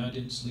pain. Yeah, I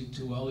didn't sleep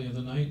too well the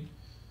other night.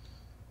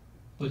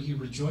 But he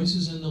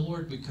rejoices in the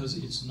Lord because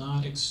it's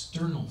not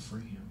external for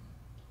him.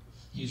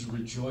 He's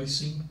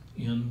rejoicing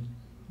in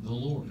the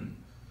Lord.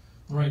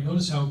 All right,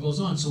 notice how it goes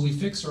on. So we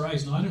fix our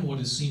eyes not in what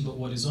is seen, but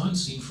what is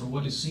unseen. For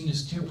what is seen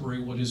is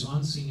temporary, what is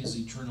unseen is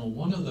eternal.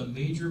 One of the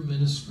major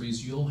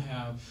ministries you'll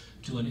have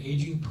to an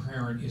aging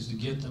parent is to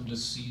get them to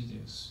see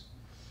this.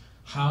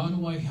 How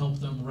do I help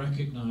them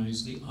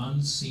recognize the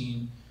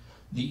unseen,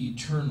 the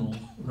eternal,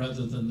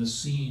 rather than the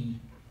seen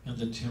and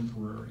the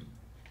temporary?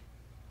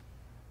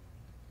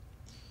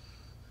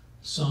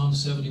 Psalm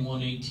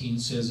 71:18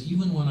 says,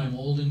 even when I'm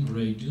old and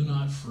gray, do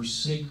not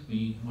forsake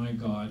me, my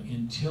God,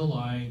 until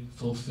I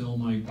fulfill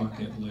my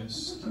bucket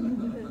list.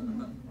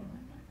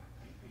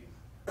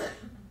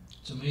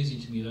 It's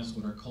amazing to me that's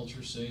what our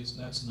culture says.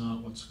 That's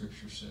not what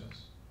Scripture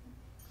says.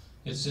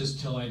 It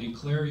says, till I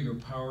declare your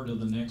power to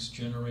the next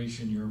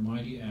generation, your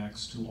mighty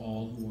acts to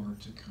all who are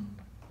to come.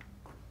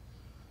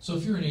 So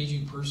if you're an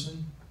aging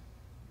person,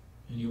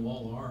 and you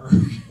all are,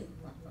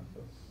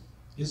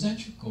 is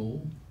that your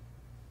goal?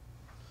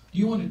 Do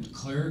you want to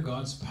declare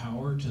God's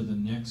power to the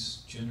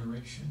next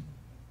generation?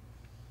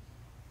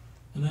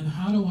 And then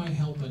how do I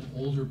help an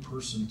older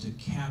person to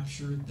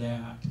capture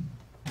that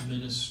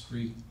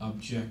ministry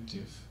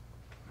objective?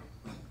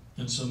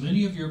 And so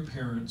many of your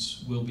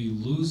parents will be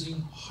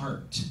losing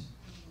heart.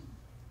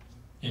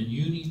 And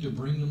you need to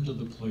bring them to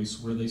the place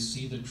where they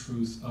see the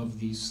truth of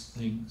these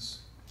things.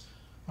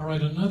 All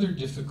right, another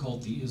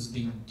difficulty is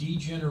the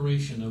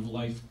degeneration of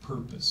life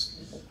purpose.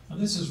 Now,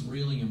 this is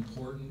really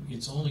important.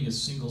 It's only a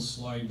single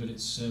slide, but it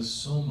says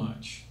so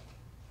much.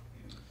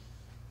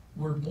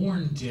 We're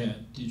born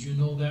dead. Did you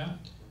know that?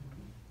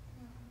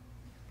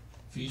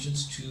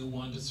 Ephesians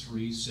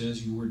 2:1-3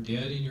 says you were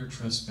dead in your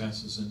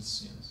trespasses and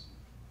sins.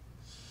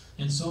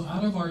 And so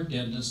out of our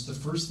deadness, the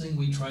first thing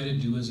we try to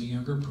do as a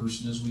younger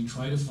person is we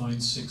try to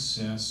find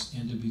success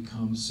and to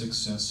become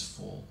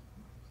successful.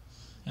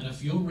 And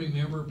if you'll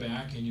remember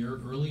back in your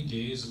early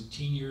days,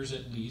 teen years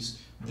at least,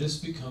 this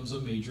becomes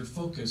a major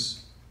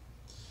focus.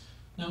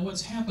 Now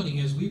what's happening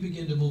as we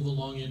begin to move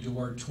along into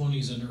our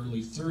 20s and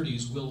early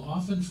 30s, we'll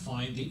often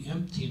find the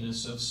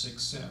emptiness of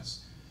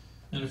success.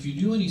 And if you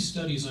do any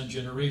studies on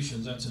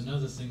generations, that's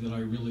another thing that I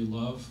really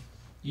love.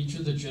 Each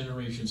of the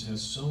generations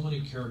has so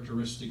many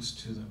characteristics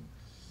to them.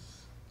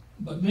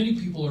 But many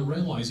people are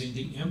realizing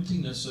the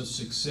emptiness of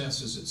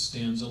success as it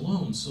stands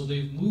alone, so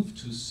they've moved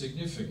to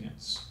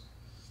significance.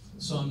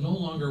 So I'm no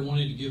longer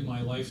wanting to give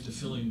my life to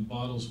filling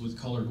bottles with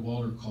colored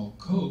water called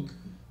Coke.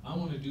 I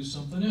want to do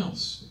something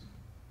else.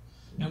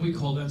 And we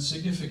call that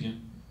significant.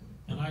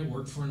 And I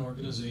worked for an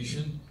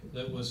organization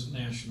that was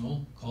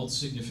national called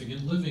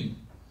Significant Living.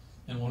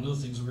 And one of the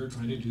things we were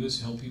trying to do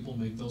is help people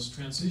make those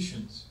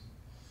transitions.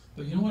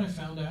 But you know what I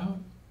found out?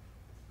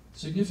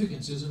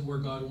 Significance isn't where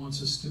God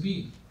wants us to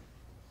be.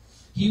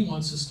 He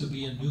wants us to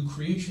be a new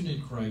creation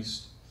in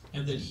Christ,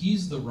 and that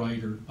He's the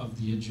writer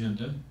of the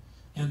agenda.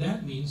 And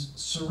that means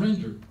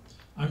surrender.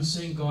 I'm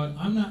saying, God,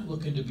 I'm not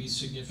looking to be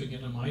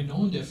significant in my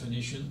own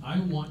definition. I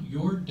want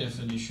your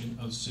definition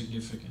of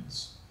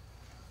significance.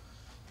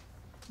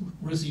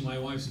 Rizzy, my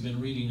wife's been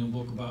reading a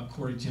book about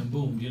Corrie ten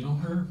Boom. Do you know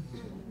her?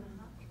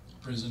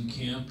 Prison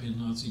camp in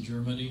Nazi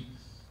Germany.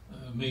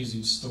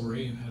 Amazing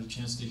story. I had a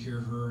chance to hear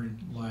her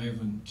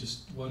live, and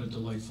just what a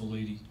delightful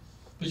lady.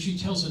 But she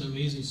tells an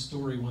amazing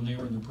story when they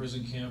were in the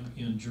prison camp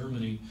in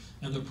Germany.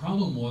 And the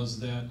problem was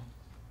that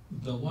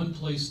the one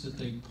place that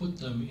they put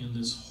them in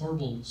this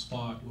horrible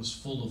spot was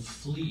full of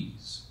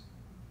fleas.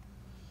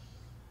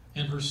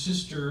 And her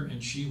sister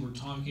and she were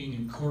talking,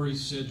 and Corrie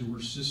said to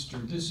her sister,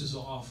 this is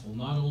awful.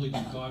 Not only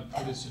did God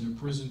put us in a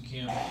prison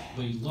camp,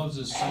 but He loves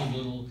us so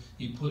little,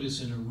 He put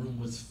us in a room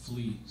with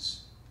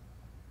fleas.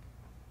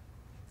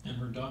 And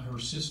her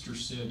sister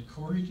said,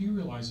 Corrie, do you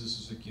realize this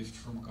is a gift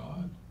from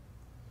God?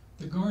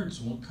 The guards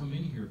won't come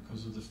in here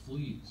because of the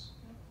fleas.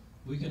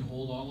 We can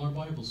hold all our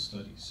Bible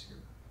studies here.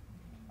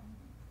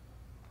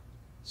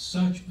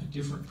 Such a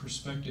different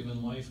perspective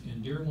in life.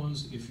 And dear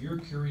ones, if you're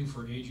caring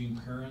for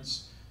aging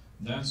parents,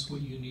 that's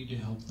what you need to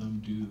help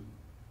them do.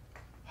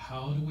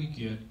 How do we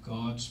get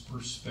God's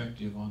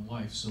perspective on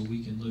life so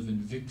we can live in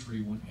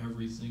victory when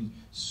everything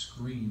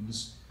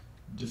screams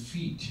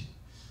defeat?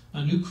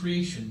 A new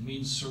creation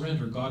means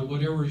surrender. God,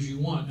 whatever is you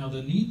want. Now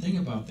the neat thing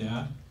about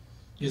that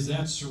is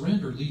that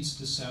surrender leads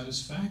to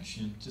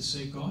satisfaction, to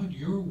say, God,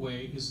 your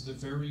way is the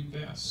very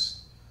best.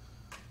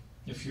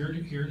 If you're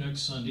here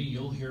next Sunday,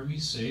 you'll hear me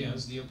say,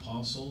 as the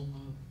Apostle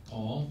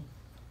Paul,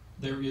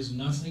 there is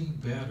nothing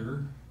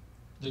better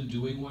than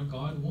doing what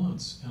God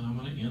wants. And I'm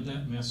going to end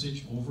that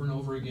message over and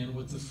over again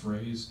with the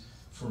phrase,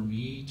 for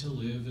me to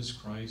live is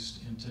Christ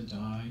and to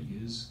die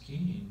is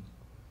gain.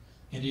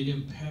 And it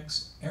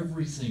impacts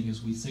everything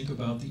as we think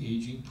about the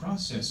aging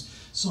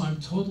process. So I'm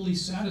totally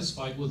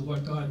satisfied with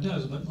what God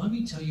does, but let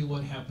me tell you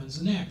what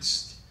happens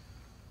next.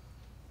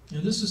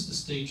 And this is the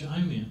stage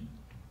I'm in.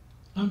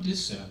 I'm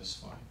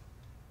dissatisfied.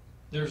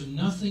 There's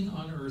nothing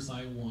on earth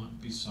I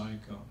want beside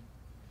God.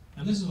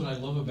 And this is what I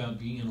love about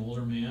being an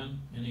older man,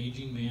 an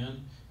aging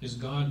man, is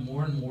God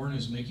more and more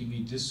is making me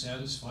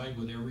dissatisfied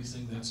with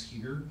everything that's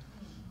here.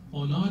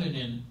 Well, not in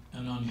an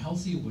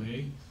unhealthy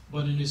way,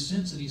 but in a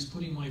sense that He's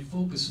putting my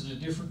focus in a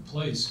different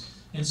place.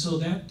 And so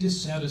that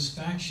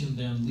dissatisfaction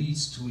then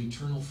leads to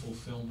eternal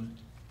fulfillment.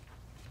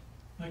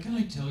 Now, can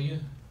I tell you,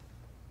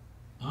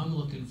 I'm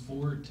looking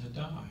forward to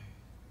die.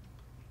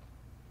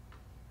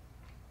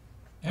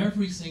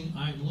 Everything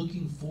I'm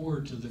looking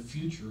forward to the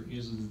future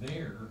is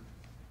there,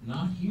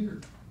 not here.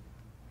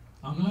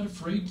 I'm not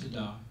afraid to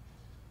die.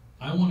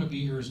 I want to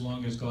be here as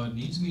long as God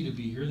needs me to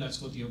be here.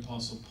 That's what the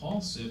Apostle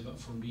Paul said. But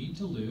for me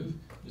to live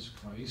is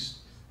Christ,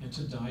 and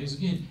to die is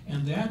gain.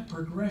 And that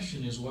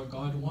progression is what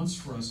God wants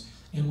for us.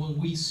 And when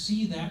we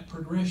see that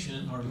progression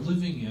and are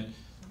living it,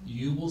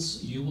 you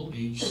will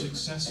age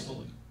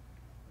successfully.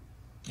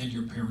 And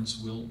your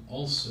parents will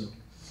also.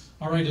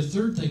 All right, a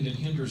third thing that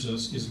hinders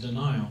us is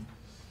denial.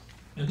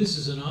 And this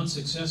is an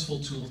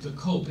unsuccessful tool to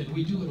cope, and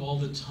we do it all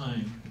the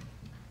time.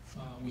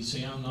 We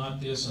say, I'm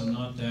not this, I'm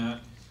not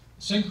that.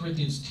 2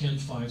 Corinthians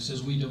 10:5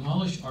 says, we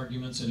demolish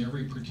arguments and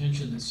every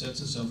pretension that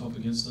sets itself up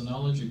against the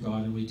knowledge of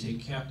God, and we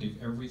take captive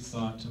every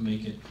thought to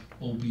make it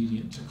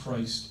obedient to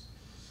Christ.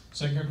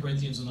 2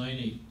 Corinthians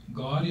 9:8,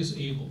 God is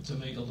able to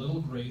make a little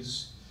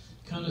grace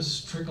kind of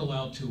trickle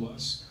out to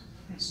us,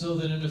 so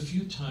that in a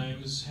few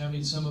times,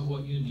 having some of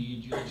what you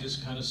need, you'll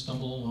just kind of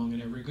stumble along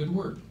in every good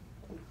work.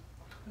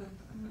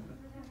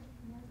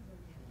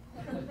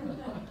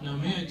 Now,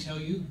 may I tell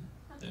you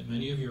that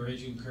many of your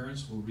aging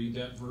parents will read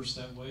that verse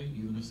that way,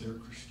 even if they're a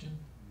Christian?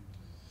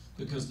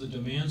 Because the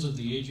demands of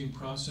the aging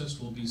process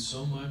will be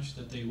so much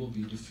that they will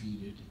be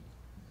defeated.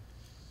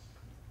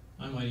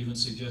 I might even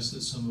suggest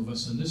that some of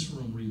us in this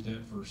room read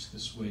that verse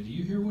this way. Do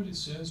you hear what it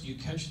says? You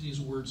catch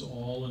these words,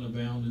 all and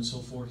abound and so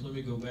forth. Let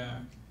me go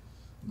back.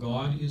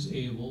 God is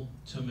able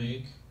to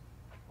make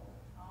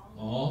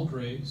all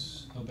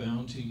grace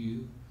abound to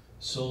you,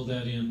 so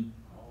that in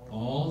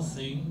all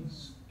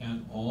things, at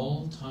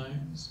all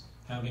times,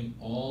 having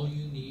all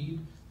you need,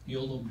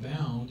 you'll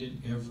abound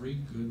in every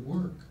good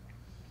work.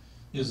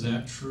 Is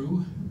that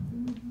true?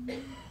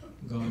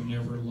 God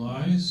never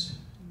lies.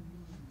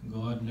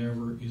 God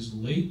never is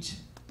late.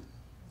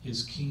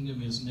 His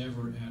kingdom is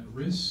never at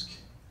risk.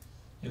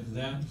 If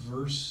that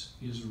verse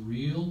is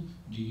real,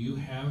 do you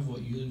have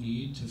what you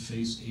need to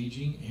face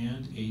aging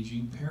and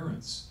aging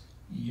parents?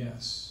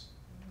 Yes.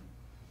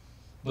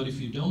 But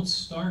if you don't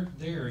start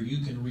there,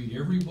 you can read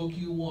every book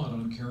you want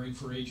on caring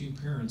for aging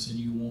parents and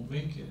you won't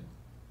make it.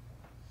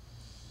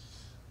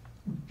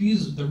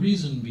 The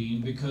reason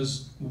being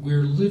because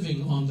we're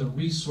living on the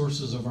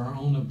resources of our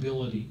own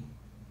ability.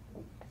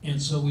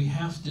 And so we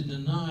have to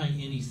deny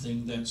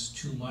anything that's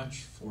too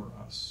much for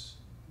us.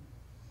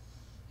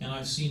 And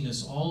I've seen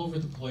this all over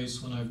the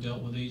place when I've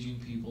dealt with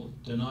aging people.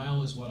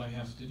 Denial is what I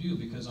have to do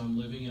because I'm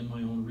living in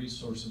my own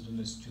resources and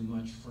it's too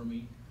much for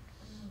me.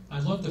 I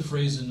love the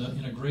phrase in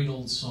a great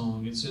old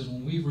song. It says,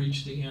 when we've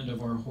reached the end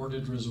of our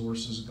hoarded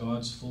resources,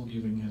 God's full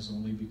giving has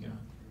only begun.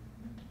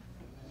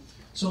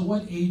 So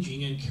what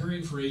aging and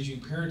caring for aging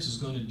parents is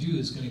going to do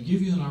is going to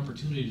give you an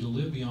opportunity to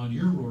live beyond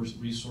your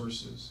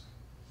resources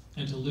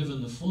and to live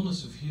in the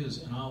fullness of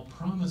His. And I'll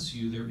promise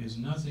you there is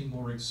nothing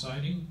more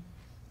exciting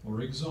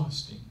or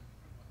exhausting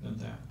than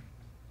that.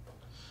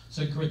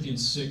 2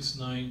 Corinthians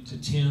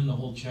 6:9-10, the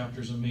whole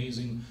chapter is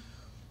amazing.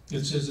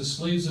 It says, as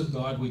slaves of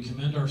God, we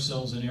commend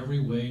ourselves in every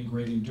way in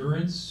great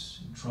endurance,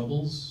 in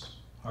troubles,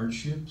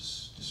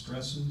 hardships,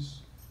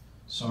 distresses,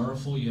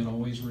 sorrowful yet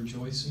always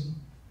rejoicing,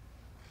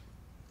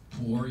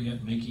 poor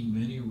yet making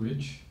many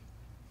rich,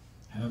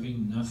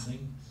 having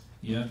nothing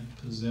yet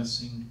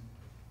possessing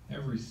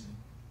everything.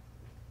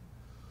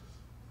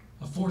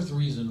 A fourth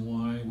reason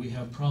why we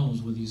have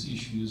problems with these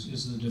issues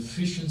is the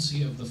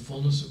deficiency of the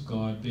fullness of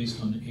God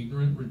based on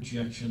ignorant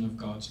rejection of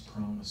God's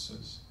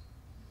promises.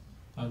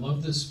 I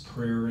love this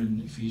prayer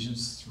in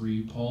Ephesians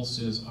 3. Paul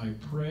says, I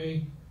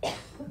pray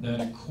that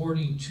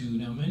according to,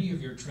 now many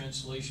of your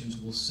translations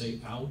will say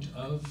out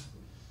of.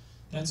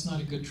 That's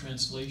not a good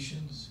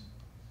translation.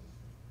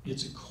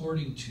 It's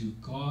according to.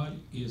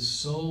 God is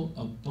so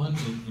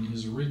abundant in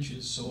His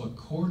riches, so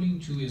according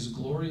to His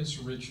glorious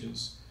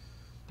riches,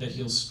 that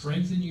He'll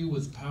strengthen you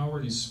with power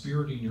in His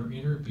Spirit in your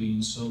inner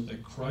being, so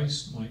that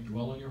Christ might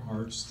dwell in your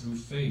hearts through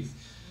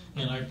faith.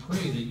 And I pray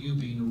that you,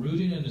 being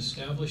rooted and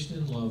established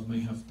in love,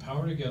 may have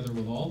power together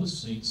with all the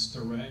saints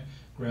to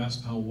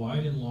grasp how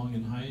wide and long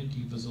and high and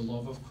deep is the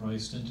love of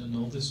Christ, and to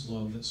know this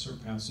love that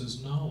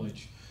surpasses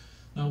knowledge.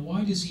 Now,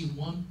 why does he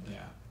want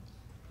that?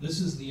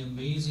 This is the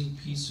amazing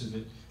piece of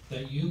it,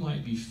 that you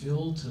might be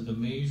filled to the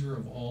measure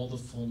of all the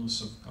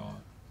fullness of God.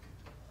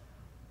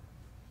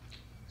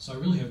 So I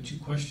really have two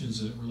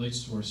questions that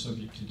relates to our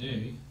subject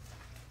today.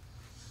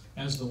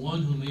 As the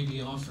one who may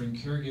be offering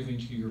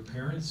caregiving to your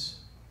parents,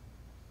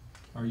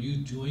 are you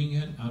doing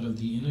it out of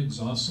the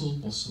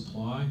inexhaustible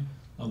supply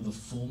of the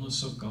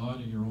fullness of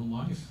God in your own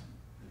life?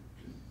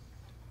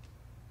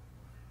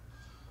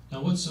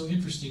 Now, what's so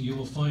interesting, you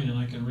will find, and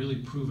I can really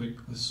prove it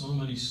with so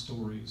many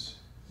stories,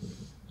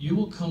 you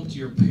will come to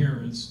your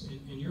parents,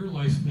 and your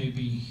life may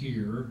be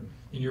here,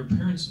 and your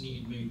parents'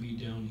 need may be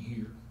down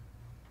here.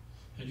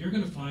 And you're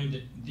going to find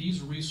that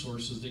these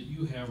resources that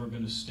you have are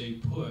going to stay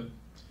put,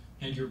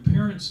 and your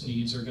parents'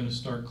 needs are going to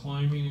start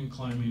climbing and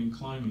climbing and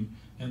climbing,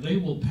 and they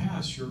will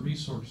pass your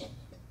resources.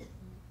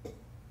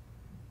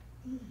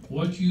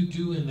 What you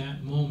do in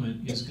that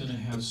moment is going to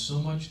have so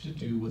much to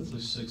do with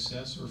the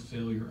success or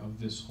failure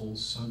of this whole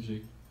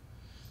subject.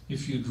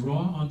 If you draw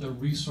on the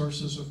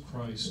resources of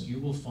Christ, you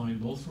will find,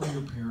 both for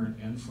your parent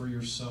and for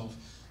yourself,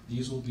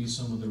 these will be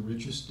some of the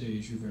richest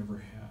days you've ever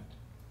had.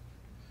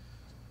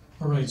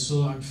 All right,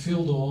 so I'm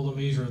filled to all the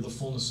measure of the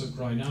fullness of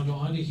Christ. Now,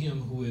 unto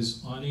him who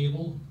is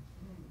unable,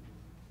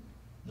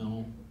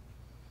 no,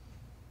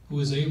 who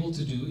is able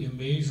to do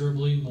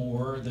immeasurably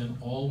more than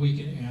all we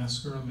can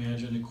ask or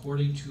imagine,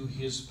 according to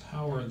his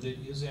power that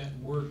is at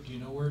work. Do you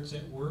know where it's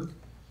at work?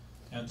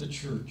 At the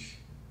church.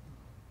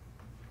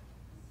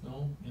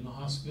 No? In the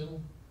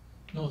hospital?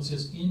 No, it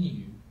says in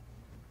you.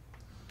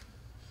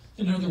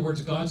 In other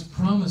words, God's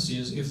promise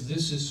is, if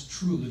this is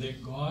true,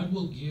 that God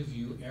will give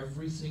you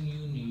everything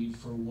you need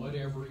for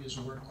whatever is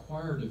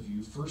required of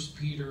you. 2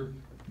 Peter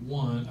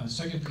 1,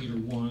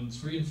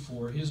 3 and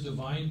 4, his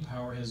divine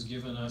power has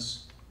given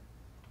us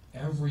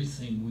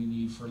everything we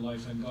need for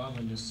life and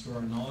godliness through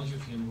our knowledge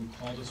of him who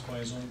called us by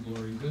his own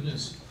glory and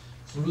goodness.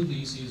 Through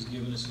these he has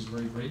given us his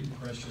very great and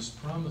precious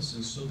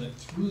promises, so that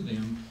through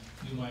them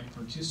you might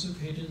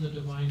participate in the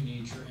divine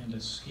nature and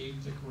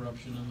escape the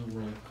corruption in the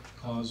world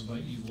caused by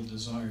evil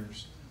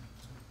desires.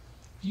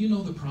 Do you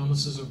know the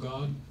promises of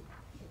God?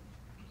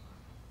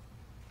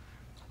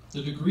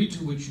 The degree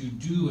to which you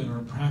do and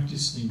are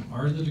practicing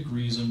are the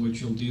degrees in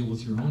which you'll deal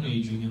with your own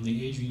aging and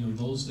the aging of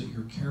those that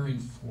you're caring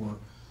for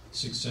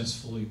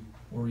successfully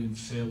or in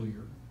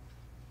failure.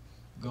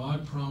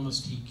 God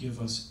promised he'd give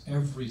us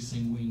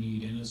everything we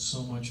need, and it's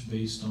so much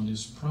based on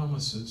his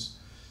promises.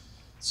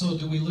 So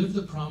do we live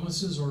the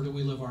promises or do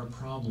we live our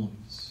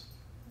problems?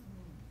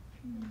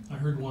 I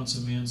heard once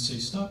a man say,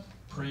 stop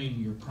praying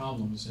your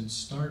problems and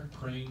start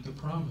praying the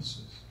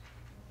promises.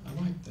 I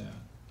like that.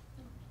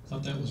 I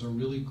thought that was a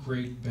really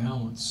great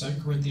balance.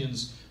 2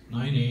 Corinthians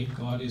 9:8,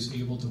 God is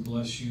able to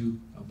bless you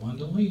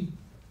abundantly,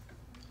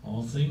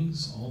 all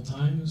things, all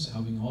times,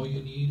 having all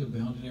you need,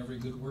 abound in every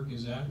good work.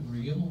 Is that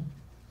real?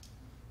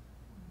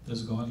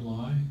 Does God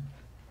lie?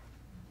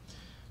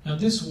 Now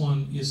this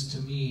one is to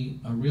me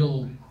a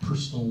real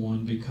personal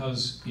one,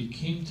 because it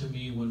came to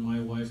me when my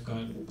wife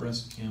got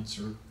breast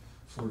cancer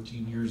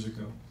 14 years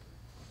ago.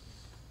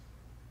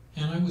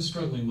 And I was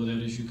struggling with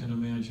that, as you can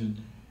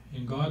imagine.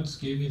 And God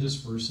gave me this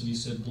verse, and he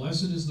said,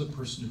 blessed is the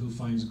person who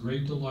finds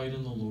great delight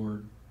in the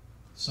Lord.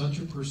 Such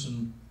a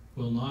person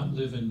will not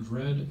live in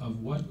dread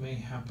of what may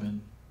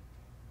happen,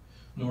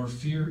 nor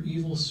fear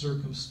evil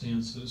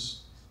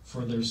circumstances,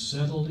 for they're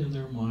settled in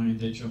their mind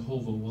that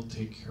Jehovah will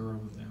take care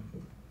of them.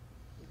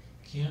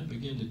 Can't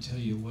begin to tell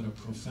you what a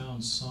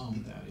profound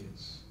psalm that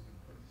is.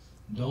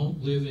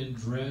 Don't live in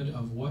dread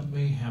of what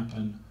may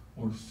happen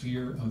or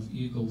fear of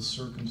evil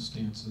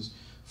circumstances,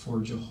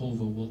 for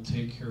Jehovah will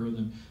take care of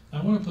them.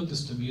 I want to put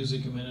this to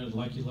music a minute. I'd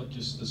like you to let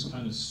just this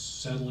kind of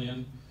settle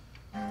in.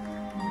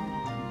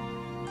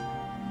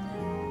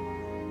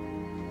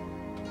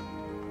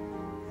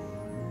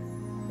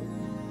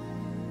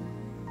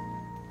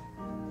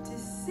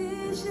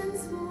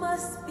 Decisions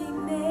must be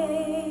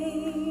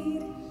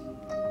made,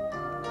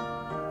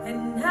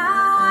 and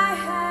now I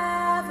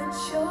have a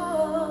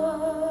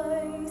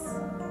choice.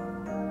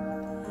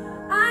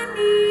 I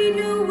need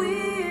your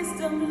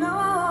wisdom, Lord.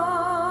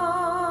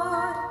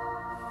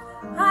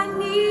 I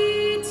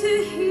need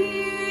to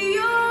hear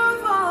your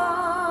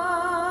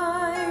voice.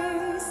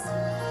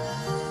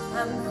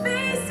 I'm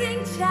facing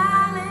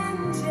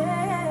challenges,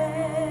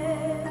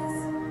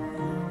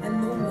 and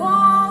the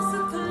walls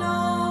are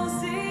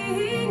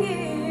closing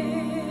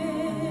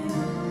in.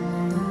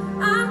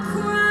 I'm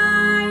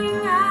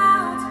crying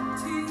out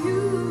to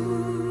you,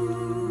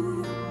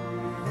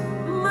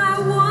 my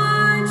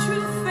one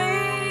true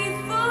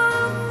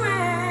faithful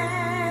friend.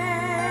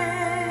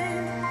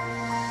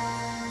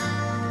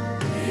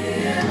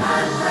 Hear my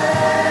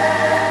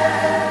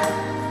prayer,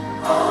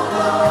 oh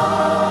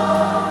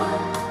Lord.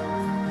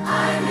 I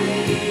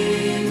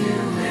need you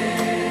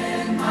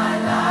in my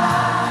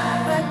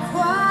life. I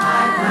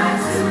cry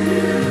to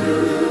you,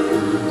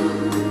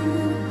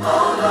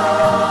 oh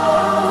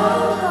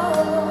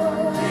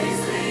Lord.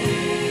 Please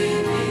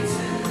lead me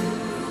to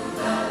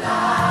the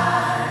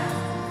light.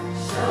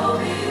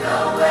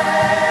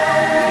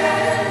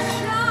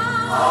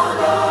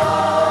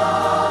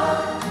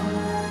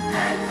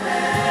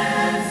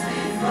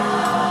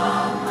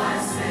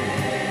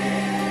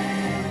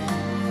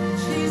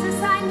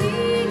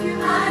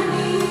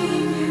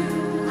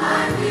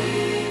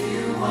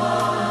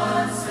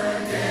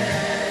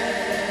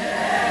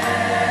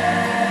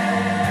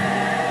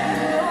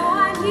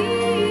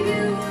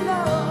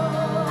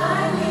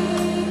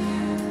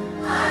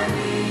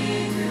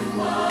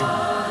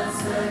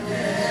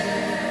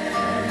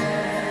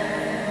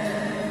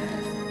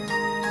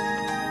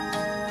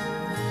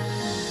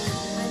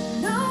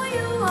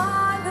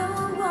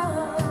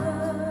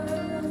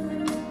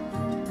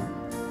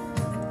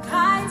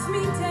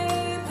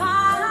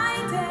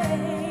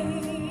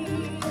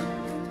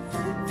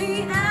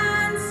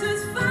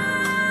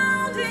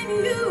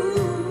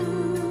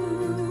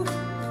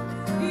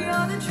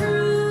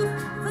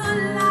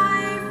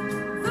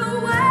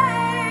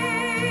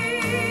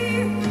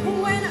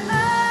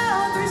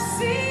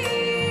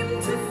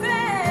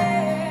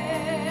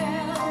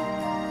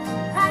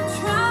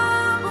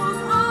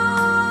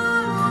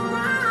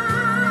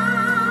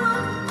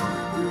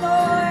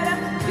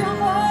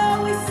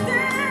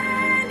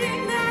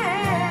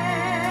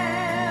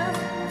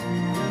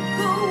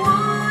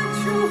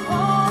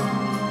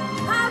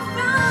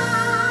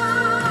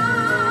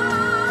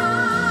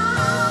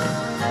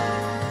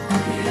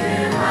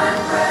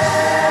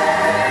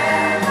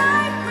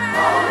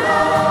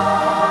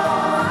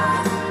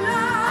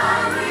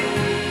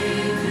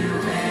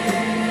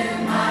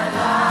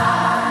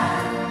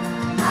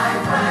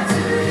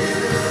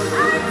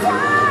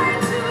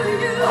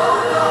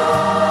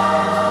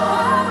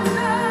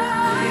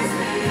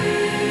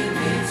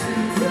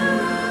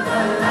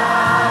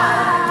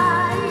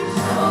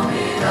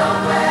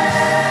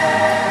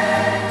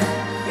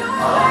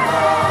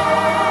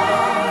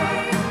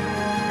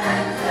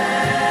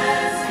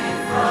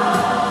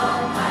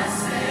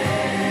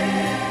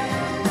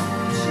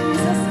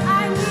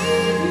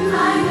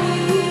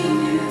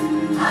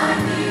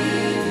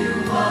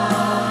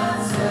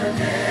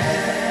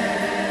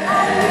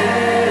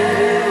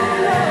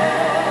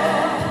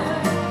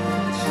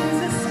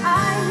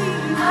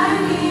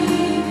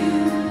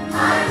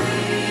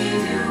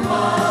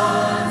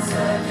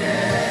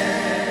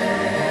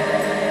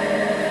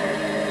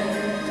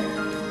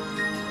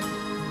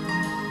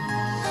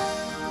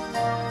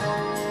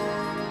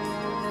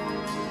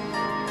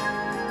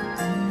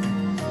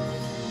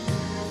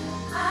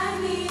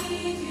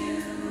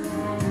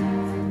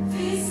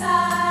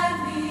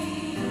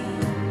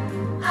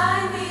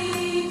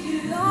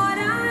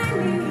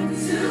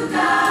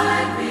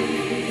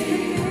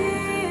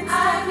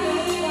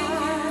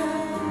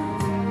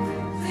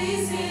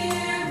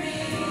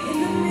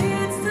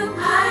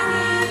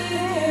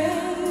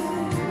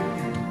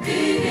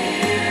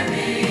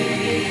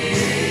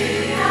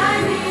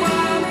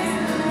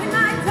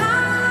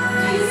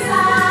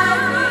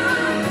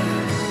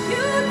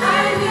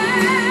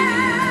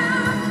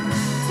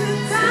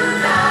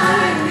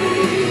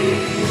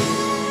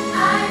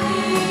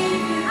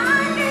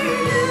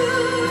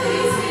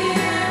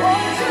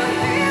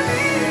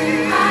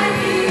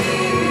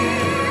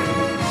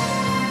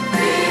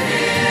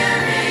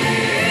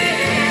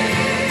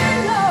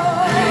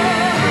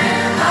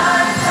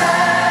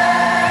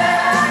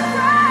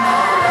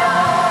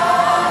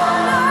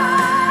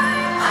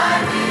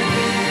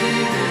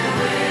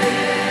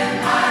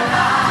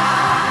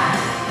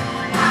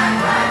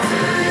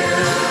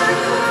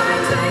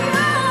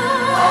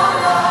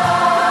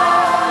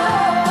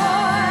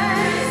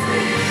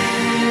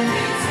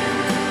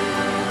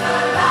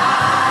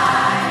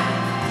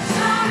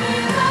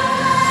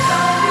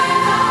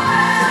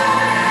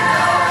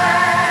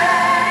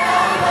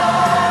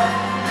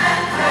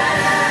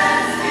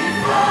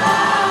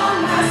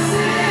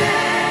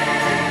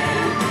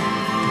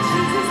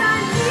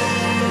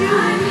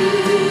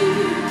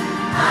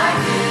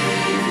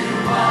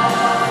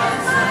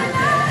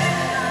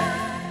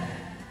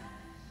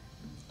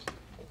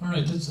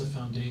 sets the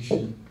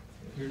foundation.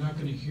 You're not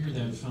going to hear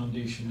that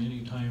foundation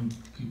anytime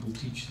people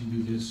teach to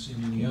do this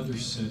in any other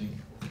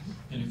setting.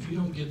 And if you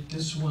don't get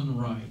this one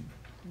right,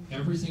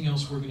 everything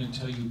else we're going to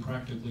tell you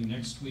practically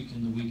next week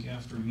and the week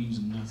after means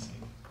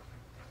nothing.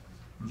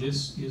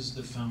 This is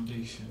the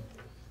foundation.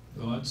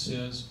 God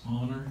says,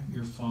 honor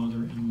your father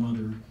and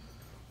mother.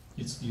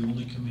 It's the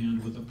only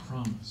command with a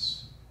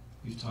promise.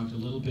 We've talked a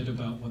little bit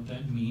about what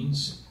that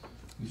means.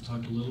 We've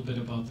talked a little bit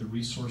about the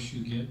resource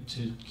you get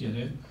to get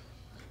it.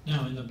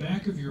 Now, in the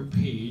back of your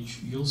page,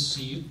 you'll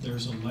see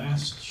there's a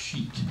last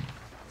sheet.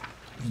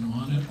 And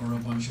on it are a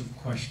bunch of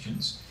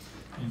questions.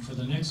 And for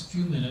the next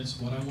few minutes,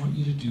 what I want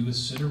you to do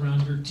is sit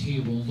around your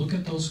table, look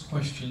at those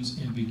questions,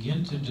 and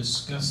begin to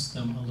discuss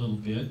them a little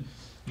bit.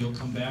 You'll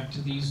come back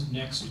to these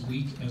next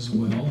week as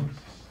well.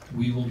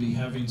 We will be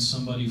having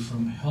somebody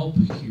from Help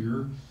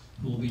here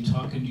who will be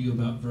talking to you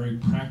about very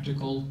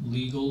practical,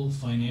 legal,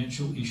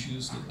 financial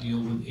issues that deal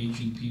with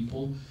aging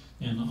people.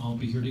 And I'll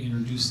be here to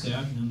introduce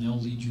that, and they'll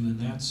lead you in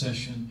that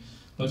session.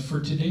 But for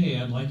today,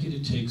 I'd like you to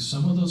take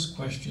some of those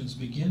questions,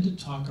 begin to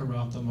talk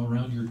about them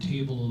around your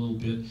table a little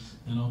bit,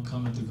 and I'll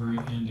come at the very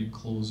end and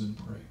close and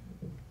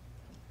pray.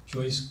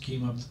 Joyce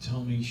came up to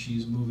tell me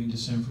she's moving to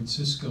San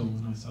Francisco,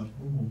 and I thought,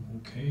 oh,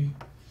 okay.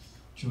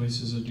 Joyce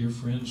is a dear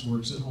friend,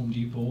 works at Home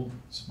Depot.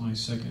 It's my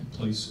second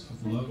place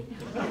of love.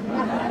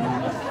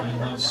 I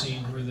love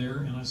seeing her there,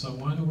 and I thought,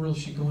 why in the world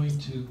is she going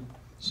to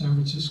San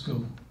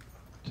Francisco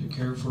to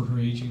care for her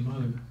aging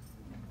mother?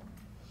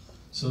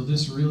 So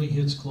this really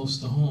hits close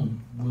to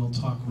home. We'll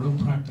talk real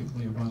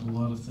practically about a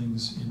lot of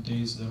things in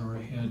days that are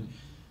ahead.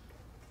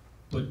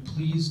 But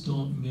please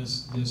don't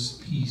miss this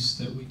piece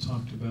that we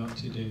talked about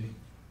today,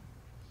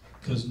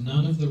 because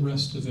none of the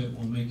rest of it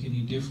will make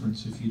any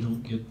difference if you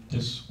don't get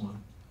this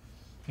one.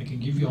 I can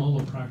give you all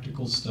the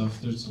practical stuff.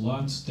 There's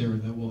lots there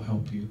that will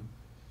help you.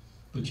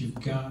 But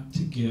you've got to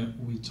get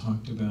what we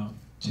talked about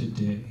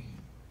today.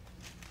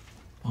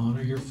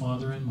 Honor your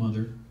father and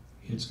mother.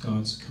 It's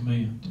God's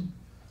command.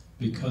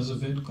 Because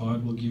of it,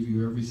 God will give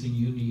you everything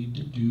you need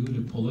to do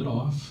to pull it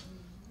off.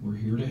 We're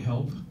here to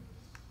help.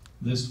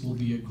 This will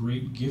be a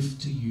great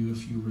gift to you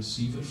if you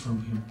receive it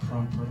from Him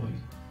properly.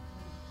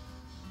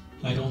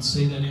 I don't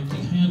say that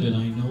empty-handed.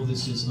 I know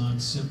this is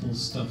not simple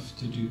stuff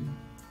to do.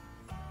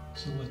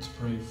 So let's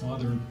pray.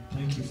 Father,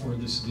 thank you for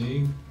this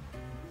day.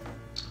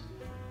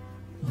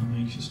 I'm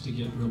anxious to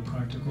get real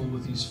practical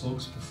with these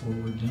folks before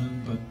we're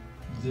done, but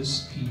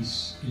this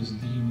piece is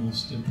the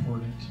most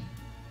important.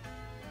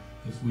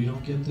 If we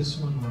don't get this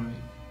one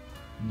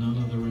right, none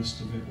of the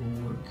rest of it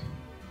will work.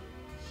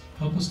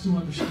 Help us to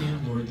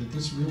understand, Lord, that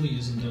this really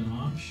isn't an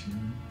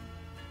option.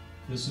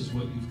 This is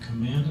what you've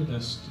commanded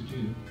us to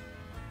do.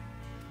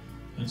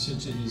 And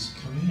since it is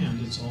command,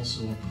 it's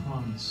also a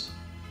promise.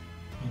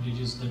 And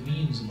it is the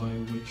means by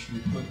which you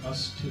put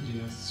us to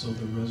death so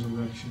the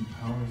resurrection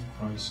power of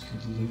Christ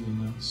could live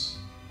in us.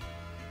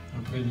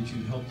 I pray that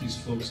you'd help these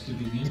folks to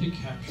begin to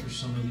capture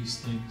some of these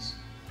things,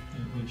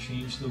 and it would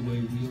change the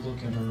way we look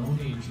at our own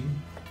aging,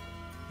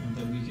 and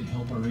that we can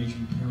help our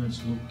aging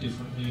parents look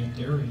differently at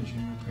their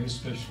aging. I pray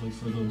especially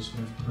for those who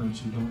have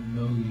parents who don't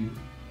know you.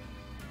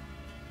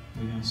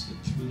 We ask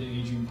that through the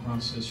aging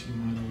process you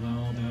might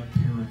allow that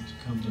parent to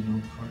come to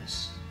know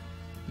Christ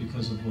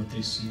because of what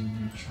they see in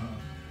their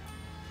child.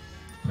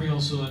 Pray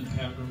also, and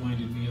Pat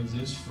reminded me of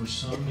this, for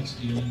some it's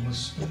dealing with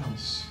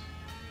spouse.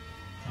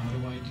 How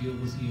do I deal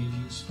with the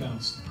aging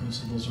spouse? The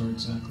principles are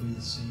exactly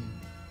the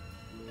same.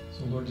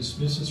 So Lord,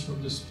 dismiss us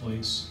from this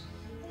place.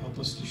 Help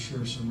us to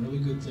share some really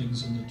good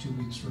things in the 2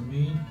 weeks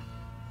remain.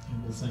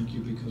 And we'll thank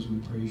you because we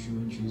praise you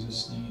in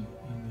Jesus' name.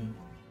 Amen.